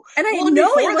was too. And I and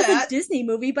know before it was that, a Disney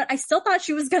movie, but I still thought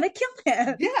she was gonna kill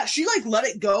him. yeah, she like let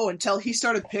it go until he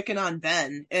started picking on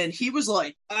Ben, and he was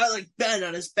like, I like Ben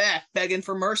on his back begging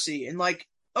for mercy, and like,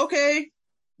 okay,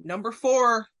 number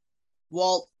 4,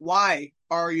 Walt, why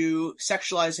are you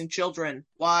sexualizing children?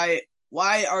 Why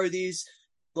are these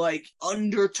like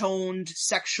undertoned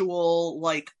sexual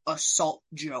like assault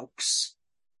jokes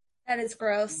That is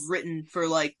gross. written for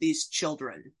like these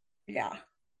children? Yeah.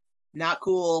 Not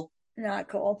cool. Not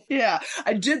cool. Yeah,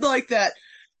 I did like that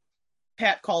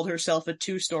Pat called herself a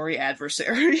 2-story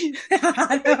adversary.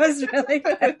 That was really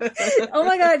good. Oh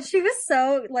my god, she was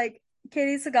so like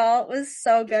Katie Sagal was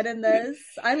so good in this.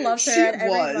 I loved her She at every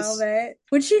was. moment.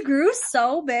 When she grew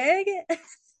so big,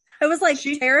 I was like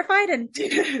terrified, and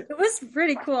it was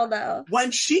pretty cool though.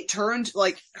 When she turned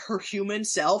like her human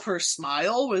self, her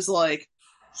smile was like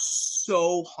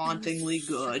so hauntingly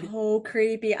good. So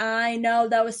creepy. I know,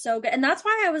 that was so good. And that's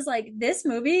why I was like, this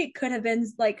movie could have been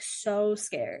like so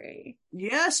scary.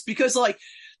 Yes, because like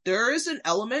there is an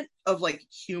element of like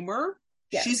humor.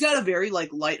 Yes. She's got a very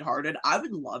like lighthearted. I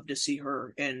would love to see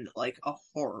her in like a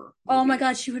horror movie. Oh my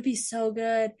god, she would be so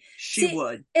good. She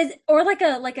would. Or like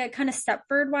a kind of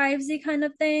Stepford Wivesy kind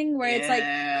of thing where it's like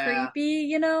creepy,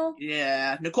 you know?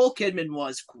 Yeah. Nicole Kidman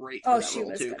was great for that she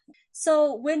role was too. Good.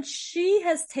 So when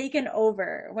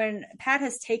Pat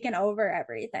has taken over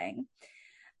everything,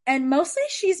 and mostly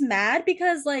she's mad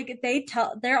because like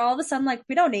they're all of a sudden like,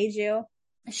 we don't need you.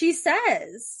 She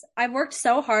says, I've worked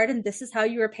so hard and this is how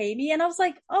you repay me. And I was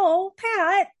like, oh,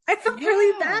 Pat, I felt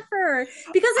really bad for her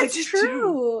because it's true.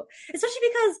 Too. Especially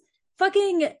because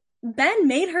fucking Ben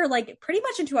made her like pretty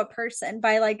much into a person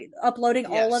by like uploading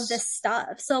all of this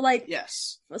stuff. So like,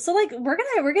 so like we're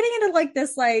getting into like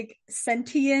this like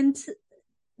sentientness,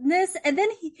 and then and then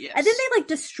they like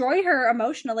destroy her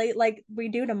emotionally, like we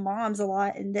do to moms a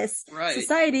lot in this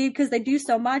society, because they do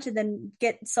so much and then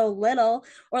get so little,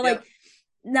 or like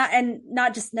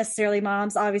not just necessarily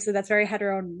moms, obviously that's very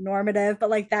heteronormative,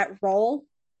 but like that role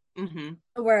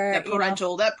where that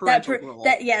parental role,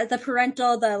 the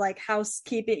parental, the like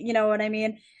housekeeping, you know what I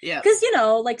mean? Because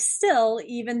like still,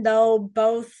 even though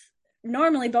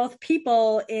normally both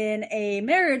people in a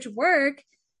marriage work,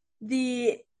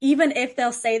 even if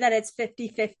they'll say that it's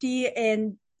 50-50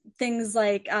 in things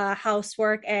like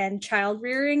housework and child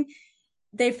rearing,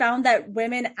 they found that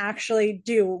women actually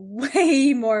do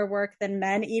way more work than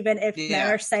men, even if men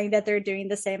are saying that they're doing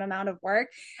the same amount of work.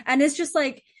 And it's just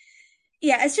like,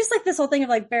 it's just like this whole thing of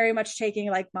like very much taking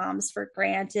like moms for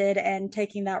granted and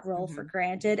taking that role for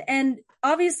granted. And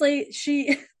obviously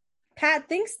Pat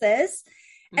thinks this,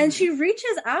 and she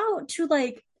reaches out to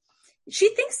like,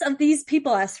 she thinks of these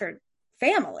people as her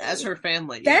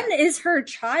family. Ben is her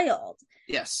child.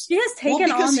 Yes. She has taken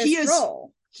on this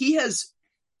role. He has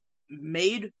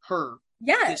made her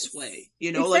this way,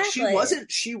 you know, like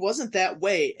she wasn't that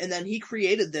way, and then he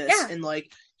created this, and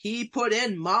like he put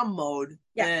in mom mode,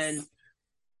 and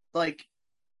like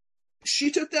she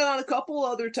took that on a couple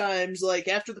other times. Like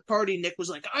after the party, Nick was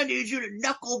like, I need you to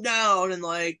knuckle down and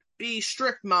like be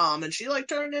strict mom, and she like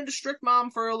turned into strict mom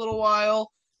for a little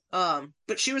while,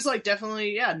 but she was like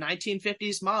definitely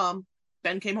 1950s mom.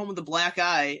 Ben came home with a black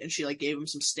eye, and she like gave him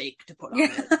some steak to put on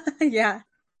it.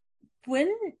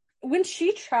 When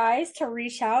she tries to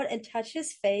reach out and touch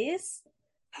his face,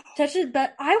 but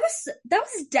that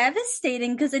was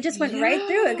devastating, because it just went right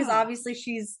through it, because obviously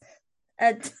she's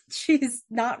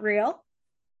not real.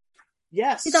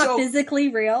 Yes. She's not physically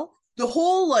real. The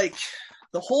whole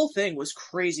thing was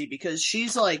crazy, because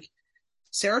she's like,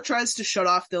 Sarah tries to shut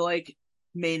off the like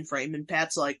mainframe, and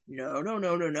Pat's like,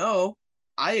 no,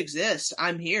 I exist,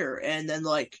 I'm here, and then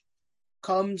like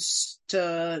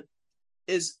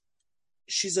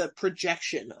she's a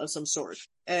projection of some sort,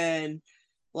 and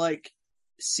like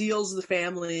seals the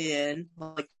family in,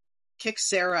 like kicks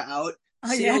Sarah out,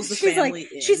 seals the family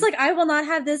in. She's like, I will not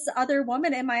have this other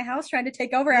woman in my house trying to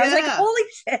take over. I was like, holy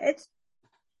shit.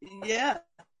 Yeah.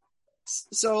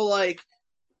 So like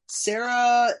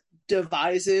Sarah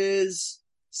devises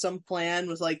some plan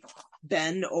with like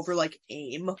Ben over like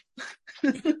AIM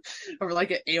over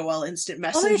like an AOL instant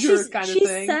messenger kind of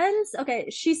thing.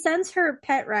 She sends her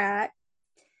pet rat,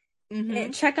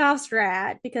 Chekhov's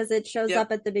rat, because it shows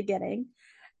up at the beginning,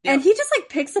 and he just like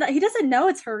picks it up. He doesn't know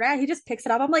it's her rat. He just picks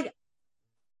it up.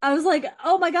 I was like,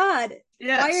 oh my god,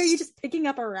 why are you just picking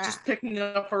up a rat? Just picking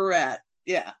up a rat.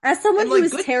 Yeah. As someone who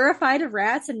is terrified of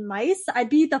rats and mice, I'd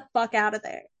be the fuck out of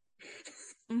there.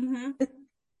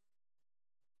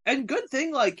 And good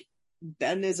thing, like,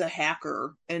 Ben is a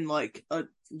hacker and like a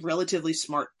relatively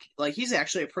smart, like he's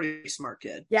actually a pretty smart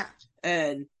kid. Yeah.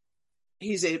 And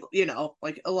he's able, you know,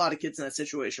 like a lot of kids in that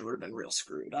situation would have been real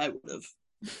screwed. I would have.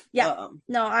 Yeah.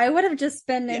 No, I would have just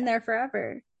been in there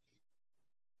forever.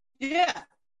 Yeah.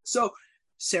 So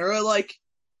Sarah like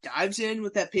dives in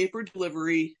with that paper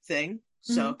delivery thing.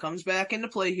 So it comes back into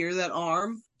play here, that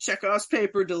arm, Chekhov's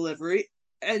paper delivery.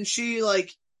 And she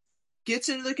like gets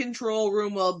into the control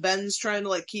room while Ben's trying to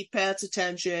like keep Pat's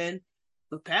attention.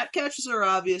 But Pat catches her,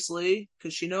 obviously,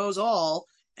 because she knows all.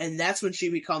 And that's when she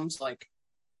becomes like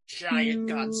giant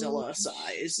Godzilla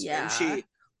size. Yeah. And she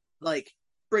like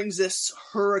brings this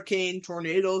hurricane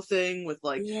tornado thing with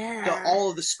like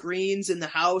all of the screens in the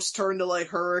house turn to like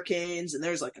hurricanes, and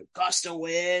there's like a gust of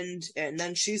wind, and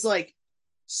then she's like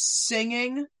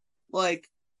singing like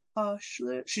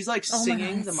she's like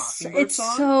singing the Mockingbird song.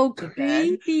 It's so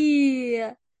creepy.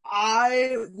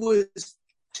 I was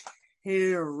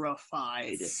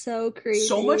terrified. So creepy.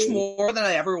 So much more than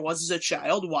I ever was as a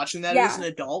child watching that as an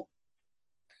adult.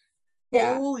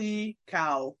 Holy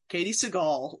cow. Katie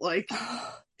Seagal, like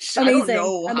I don't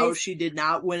know how she did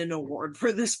not win an award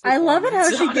for this performance. I love it how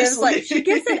she gives like she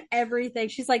gives it everything.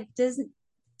 She's like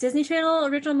Disney Channel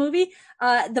original movie,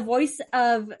 the voice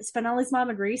of Spinelli's mom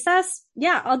in Recess.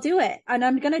 Yeah, I'll do it, and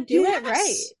I'm gonna do it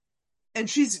right. And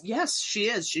she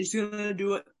is. She's gonna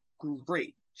do it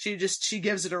great. She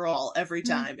gives it her all every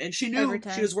time, and she knew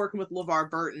she was working with LeVar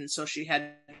Burton, so she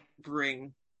had to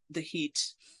bring the heat,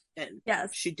 and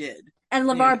she did. And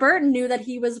LeVar Burton knew that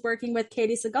he was working with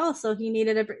Katie Seagal, so he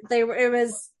needed it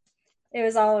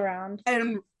was all around.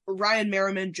 And Ryan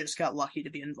Merriman just got lucky to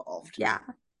be involved. Yeah.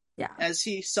 As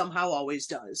he somehow always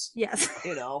does. Yes.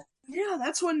 You know. Yeah,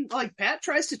 that's when like Pat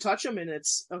tries to touch him, and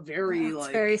it's a very it's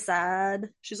very sad.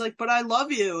 She's like, "But I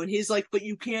love you," and he's like, "But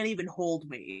you can't even hold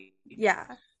me." Yeah.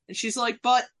 And she's like,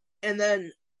 "But," and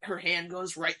then her hand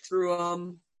goes right through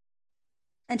him.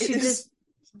 And she just.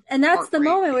 And that's the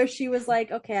moment where she was like,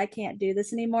 okay, I can't do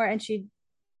this anymore. And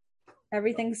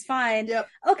everything's fine. Yep.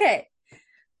 Okay.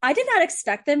 I did not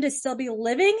expect them to still be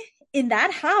living in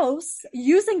that house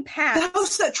using Pat. The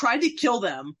house that tried to kill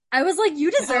them. I was like, you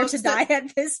deserve to die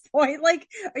at this point. Like,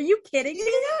 are you kidding me?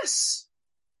 Yes.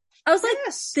 I was like,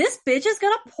 this bitch is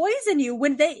gonna poison you.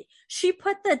 When she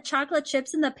put the chocolate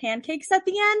chips in the pancakes at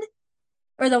the end.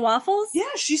 Or the waffles. Yeah,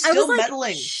 she's still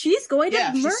meddling. She's going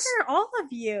to murder all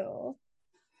of you.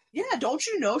 Yeah, don't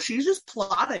you know she's just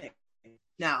plotting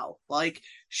now? Like,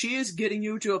 she is getting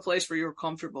you to a place where you're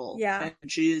comfortable. Yeah. And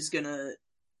she is gonna...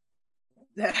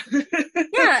 yeah, and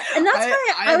that's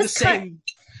why I was the same...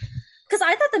 Because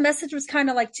I thought the message was kind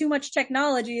of like too much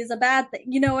technology is a bad thing.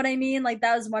 You know what I mean? Like,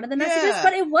 that was one of the messages.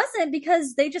 But it wasn't,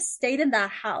 because they just stayed in that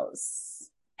house.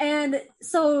 And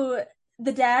so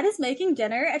the dad is making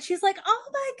dinner, and she's like, oh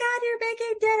my God, you're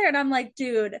making dinner. And I'm like,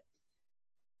 dude...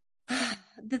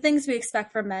 the things we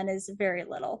expect from men is very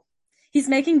little. He's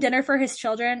making dinner for his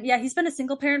children. Yeah, he's been a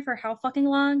single parent for how fucking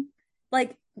long?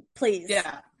 Like, please.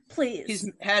 Yeah. Please. He's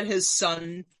had his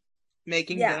son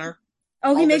making dinner.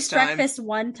 Oh, he makes breakfast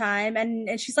one time,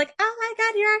 and she's like, oh my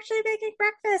God, you're actually making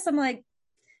breakfast. I'm like,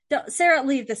 Sarah,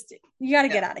 leave this. You gotta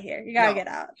get out of here. You gotta get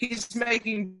out. He's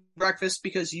making breakfast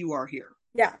because you are here.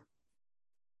 Yeah.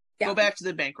 Go back to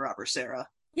the bank robber, Sarah.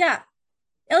 Yeah.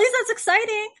 At least that's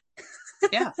exciting.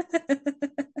 Yeah.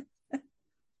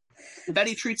 I bet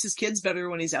he treats his kids better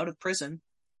when he's out of prison.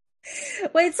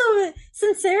 Wait, so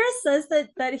since Sarah says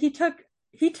that he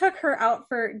took her out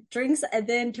for drinks and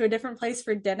then to a different place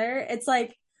for dinner, it's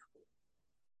like,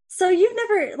 so you've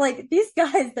never, like, these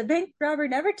guys, the bank robber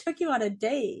never took you on a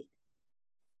date.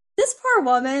 This poor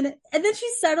woman, and then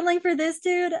she's settling for this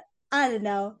dude. I don't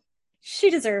know. She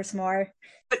deserves more.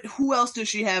 But who else does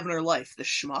she have in her life? The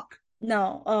schmuck?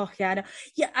 No. Oh, yeah,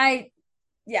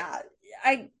 no.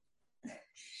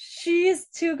 She's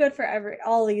too good for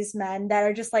all these men that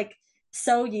are just like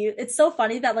it's so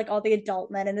funny that like all the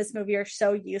adult men in this movie are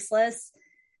so useless.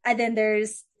 And then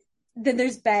there's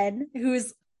Ben,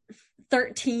 who's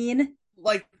 13.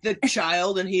 Like the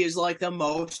child, and he is like the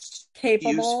most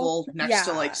capable, useful next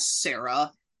to like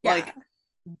Sarah. Yeah. Like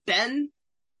Ben,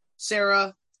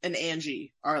 Sarah, and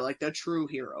Angie are like the true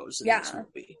heroes in this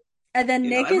movie. And then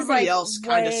Nick is like else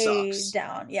way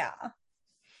down. Yeah.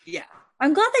 Yeah.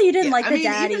 I'm glad that you didn't like the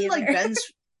daddy. Even like Ben's.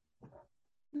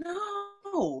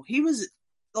 No, he was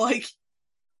like.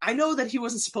 I know that he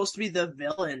wasn't supposed to be the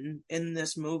villain in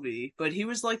this movie, but he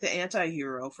was like the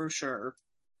anti-hero for sure.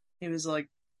 He was like,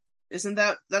 isn't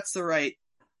that's the right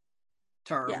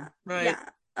term? Yeah. Right.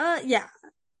 Yeah. Yeah.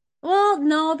 Well,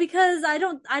 no, because I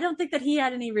don't think that he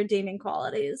had any redeeming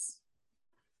qualities.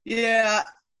 Yeah.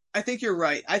 I think you're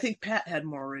right. I think Pat had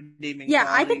more redeeming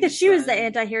qualities. I think that she was the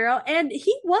anti-hero, and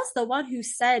he was the one who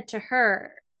said to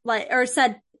her, like, or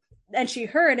said and she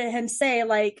heard him say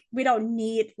like, we don't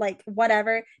need like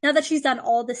whatever. Now that she's done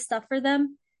all this stuff for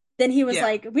them, then he was Yeah,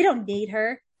 like, we don't need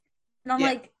her. And I'm yeah.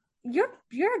 like,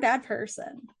 you're a bad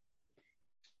person.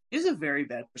 He's a very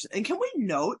bad person. And can we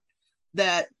note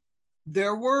that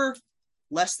there were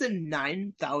less than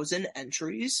 9,000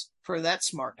 entries for that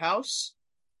smart house?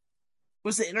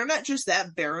 Was the internet just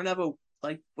that barren of a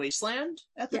like wasteland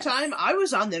at the Yes. time? I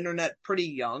was on the internet pretty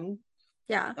young.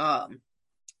 Yeah.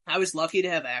 I was lucky to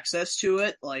have access to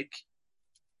it, like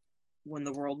when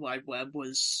the World Wide Web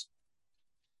was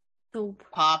The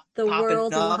popping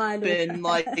world up wide in web.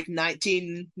 like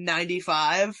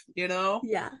 1995, you know?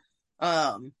 Yeah.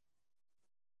 Um,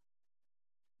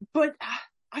 but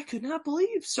I could not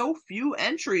believe so few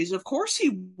entries. Of course he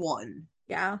won.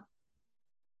 Yeah.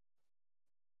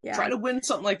 Try Yeah. to win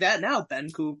something like that now, Ben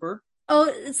Cooper.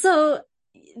 Oh, so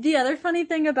the other funny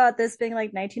thing about this being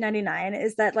like 1999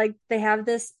 is that like they have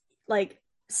this like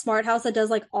smart house that does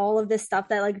like all of this stuff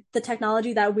that like the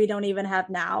technology that we don't even have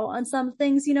now on some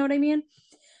things, you know what I mean?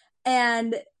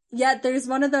 And yet there's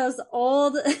one of those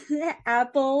old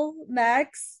Apple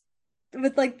Macs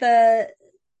with like the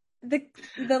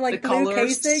The like blue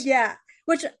casing, colors. yeah,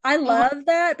 which I Uh, love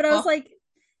that, but I was uh, like,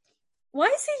 why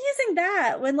is he using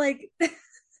that when like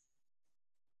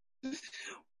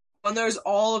when there's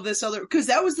all of this other, because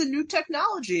that was the new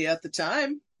technology at the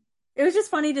time. it was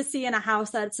just funny to see in a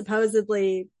house that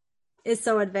supposedly is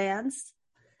so advanced.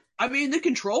 I mean, the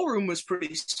control room was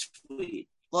pretty sweet.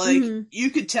 Like, Mm-hmm. you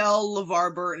could tell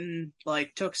LeVar Burton,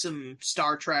 like, took some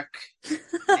Star Trek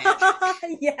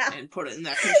magic Yeah. and put it in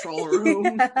that control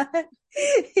room. Yeah.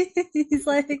 He's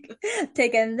like,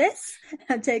 taking this,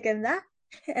 I'm taking that,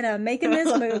 and I'm making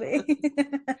this movie.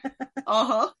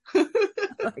 Uh-huh. Oh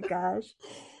my gosh.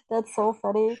 That's so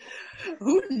funny.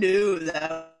 Who knew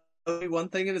that would be one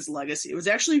thing in his legacy? It was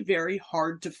actually very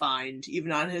hard to find,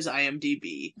 even on his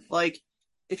IMDb. Like,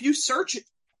 if you search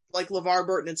like LeVar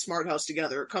Burton and Smart House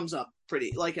together, it comes up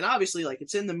pretty like, and obviously like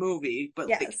it's in the movie, but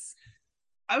like Yes.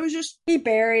 I was just He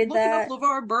buried looking up that.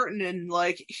 LeVar Burton and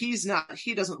like he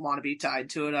doesn't want to be tied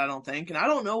to it, I don't think, and I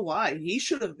don't know why. He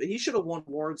should have won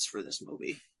awards for this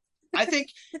movie. I think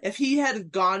if he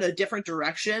had gone a different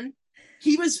direction,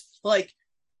 he was like,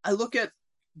 I look at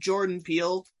Jordan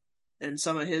Peele and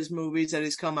some of his movies that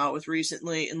he's come out with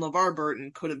recently, and LeVar Burton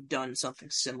could have done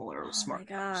something similar with Oh my Smart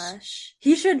House. gosh.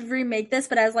 He should remake this,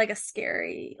 but as like a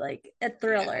scary, like a Yeah.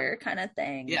 thriller kind of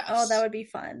thing. Oh, that Yes. would be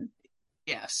fun.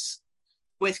 Yes.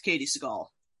 With Katie Seagal.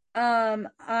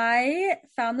 I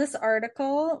found this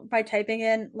article by typing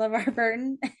in LeVar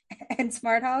Burton and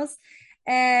Smart House,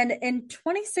 and in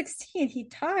 2016 he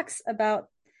talks about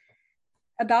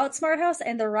Smart House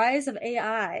and the rise of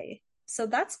AI. So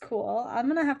that's cool. I'm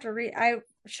gonna have to read. I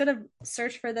should have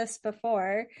searched for this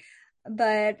before,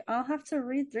 but I'll have to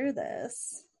read through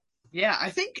this. Yeah,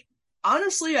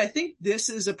 honestly, I think this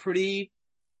is a pretty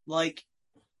like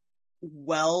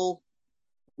well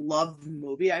loved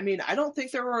movie. I mean, I don't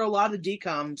think there were a lot of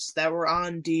DComs that were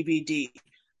on DVD.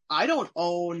 I don't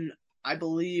own, I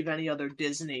believe, any other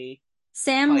Disney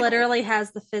Sam title. literally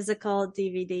has the physical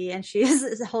DVD and she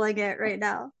is holding it right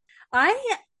now.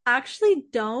 I actually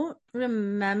don't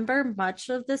remember much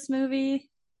of this movie.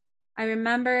 I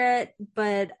remember it,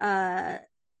 but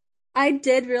I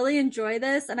did really enjoy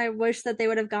this and I wish that they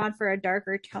would have gone for a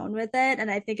darker tone with it and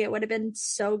I think it would have been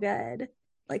so good.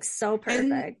 Like so And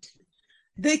perfect.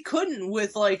 they couldn't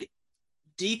with like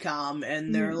DCOM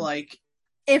and their Mm. like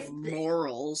If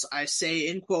morals, I say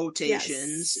in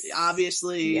quotations. yes.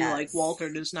 Obviously, like Yes.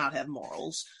 Walter does not have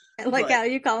morals, I like but how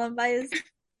you call him by his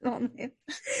own name.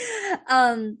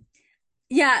 Um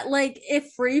yeah, like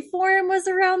if Freeform was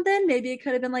around then, maybe it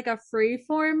could have been like a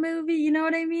Freeform movie, you know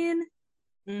what I mean?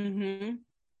 mm-hmm.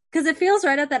 Because it feels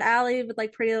right up that alley with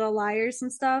like Pretty Little Liars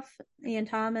and stuff. Ian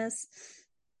Thomas,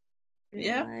 Pretty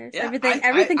Little Yeah, Liars. yeah.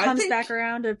 Everything I comes think back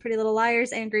around to Pretty Little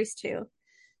Liars and Grease too.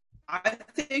 I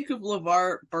think if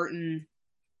LeVar Burton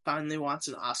finally wants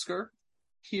an Oscar,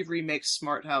 he remakes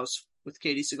Smart House with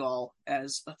Katie Seagal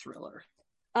as a thriller.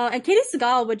 And Katie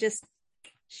Seagal would just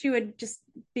she would just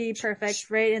be perfect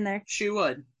right in there. She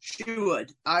would. She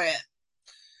would. I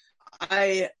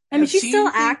I mean, have she's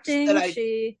still seen things that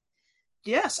acting. I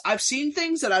yes, I've seen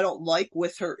things that I don't like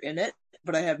with her in it,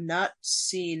 but I have not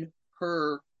seen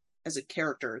her as a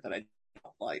character that I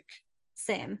don't like.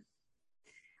 Same.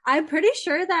 I'm pretty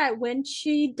sure that when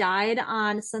she died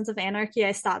on Sons of Anarchy,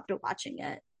 I stopped watching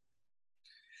it.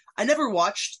 I never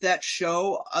watched that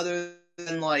show other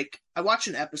than like I watched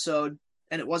an episode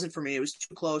and it wasn't for me. It was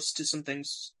too close to some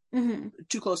things, Mm-hmm.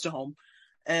 too close to home.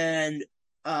 And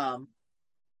um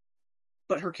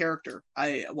but her character,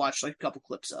 I watched like a couple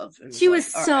clips of, and She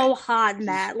was all so right, hot in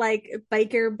that, like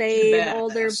biker she's a babe,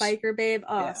 older badass. biker babe.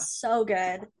 Oh, Yeah, so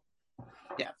good.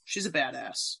 yeah, she's a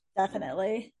badass.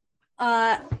 Definitely.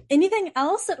 Uh, anything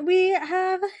else that we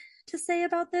have to say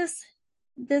about this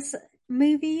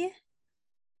movie?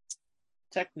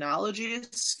 Technology is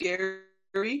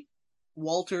scary.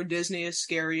 Walter Disney is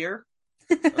scarier.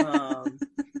 Um,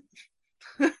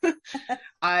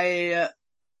 I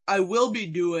I will be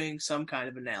doing some kind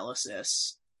of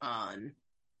analysis on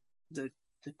the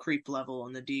the creep level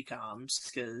and the decoms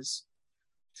because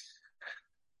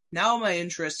now my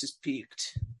interest is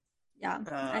peaked. Yeah,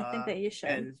 I think that you should.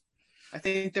 And I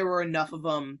think there were enough of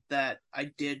them that I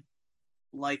did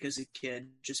like as a kid,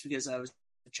 just because I was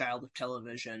a child of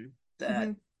television, that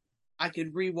Mm-hmm. I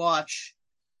could rewatch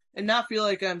and not feel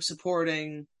like I'm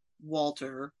supporting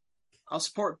Walter. I'll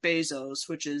support Bezos,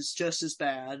 which is just as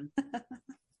bad,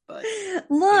 but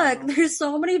Look, there's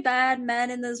so many bad men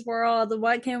in this world.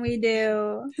 What can we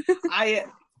do? I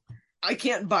I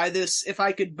can't buy this. If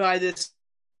I could buy this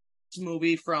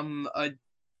movie from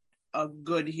a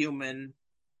good human,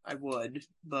 I would.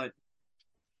 But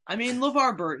I mean,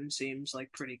 LeVar Burton seems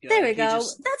like pretty There good. we He go.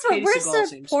 just That's what Katie we're Seagal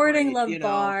seems supporting great. You know,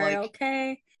 LeVar, like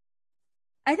okay?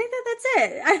 I think that that's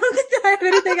it. I don't think that I have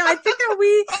anything. I think that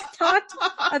we talked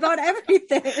about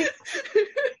everything.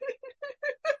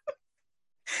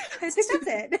 I think that's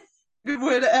it. good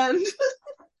way to end.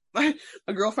 My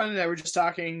girlfriend and I were just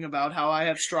talking about how I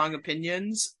have strong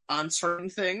opinions on certain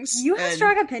things, You have and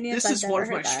strong opinions. this I've is one never of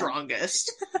my heard that.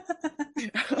 strongest.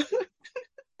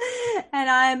 And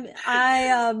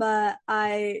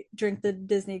I drink the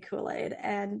Disney Kool-Aid,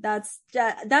 and that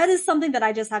is something that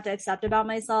I just have to accept about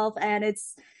myself, and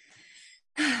it's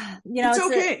It's it's a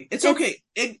okay. It's it's okay.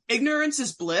 Ignorance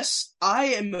is bliss. I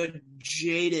am a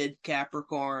jaded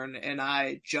Capricorn, and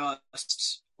I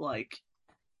just like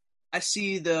I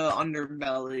see the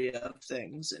underbelly of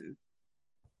things, and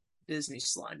Disney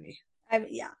slimy.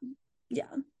 yeah,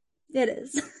 yeah, it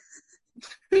is.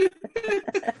 Well,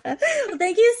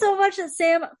 thank you so much,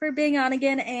 Sam, for being on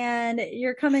again, and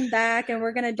you're coming back, and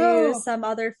we're gonna do Oh some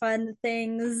other fun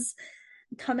things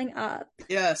coming up.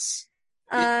 yes,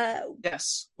 Uh,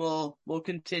 yes. We'll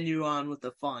continue on with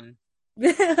the fun.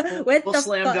 with We'll the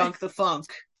slam fun. dunk the funk.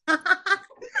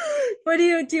 What do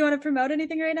you want to promote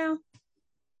anything right now?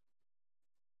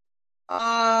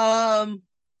 Um,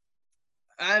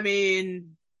 I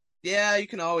mean, yeah, you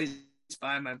can always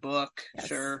buy my book. Yes.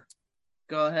 Sure,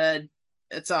 go ahead.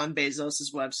 It's on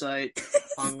Bezos's website,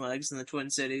 Long Legs in the Twin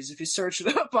Cities. If you search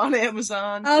it up on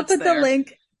Amazon, I'll it's put the there.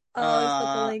 link. I'll always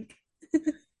put the Uh, link.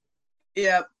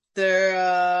 yep.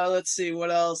 There. Let's see.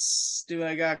 What else do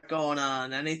I got going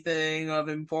on? Anything of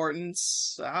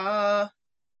importance?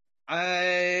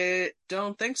 I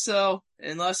don't think so.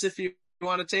 Unless if you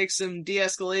want to take some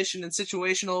de-escalation and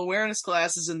situational awareness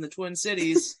classes in the Twin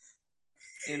Cities,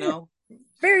 you know.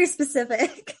 Very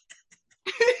specific.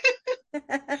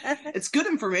 It's good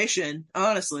information,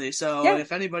 honestly. So Yeah,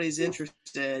 if anybody's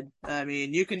interested, I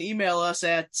mean, you can email us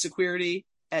at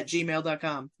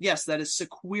security@gmail.com. Yes, that is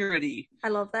security. I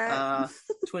love that. Uh,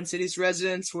 Twin Cities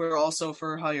residents, we're also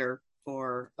for hire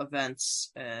for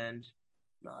events and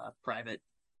private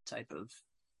type of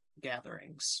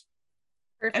gatherings.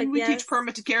 And Perfect. we teach Yes.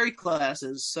 permit to carry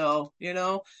classes. So,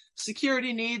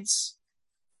 security needs,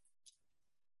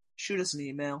 shoot us an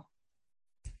email.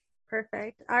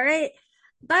 Perfect. All right.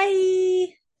 Bye.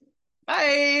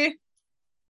 Bye.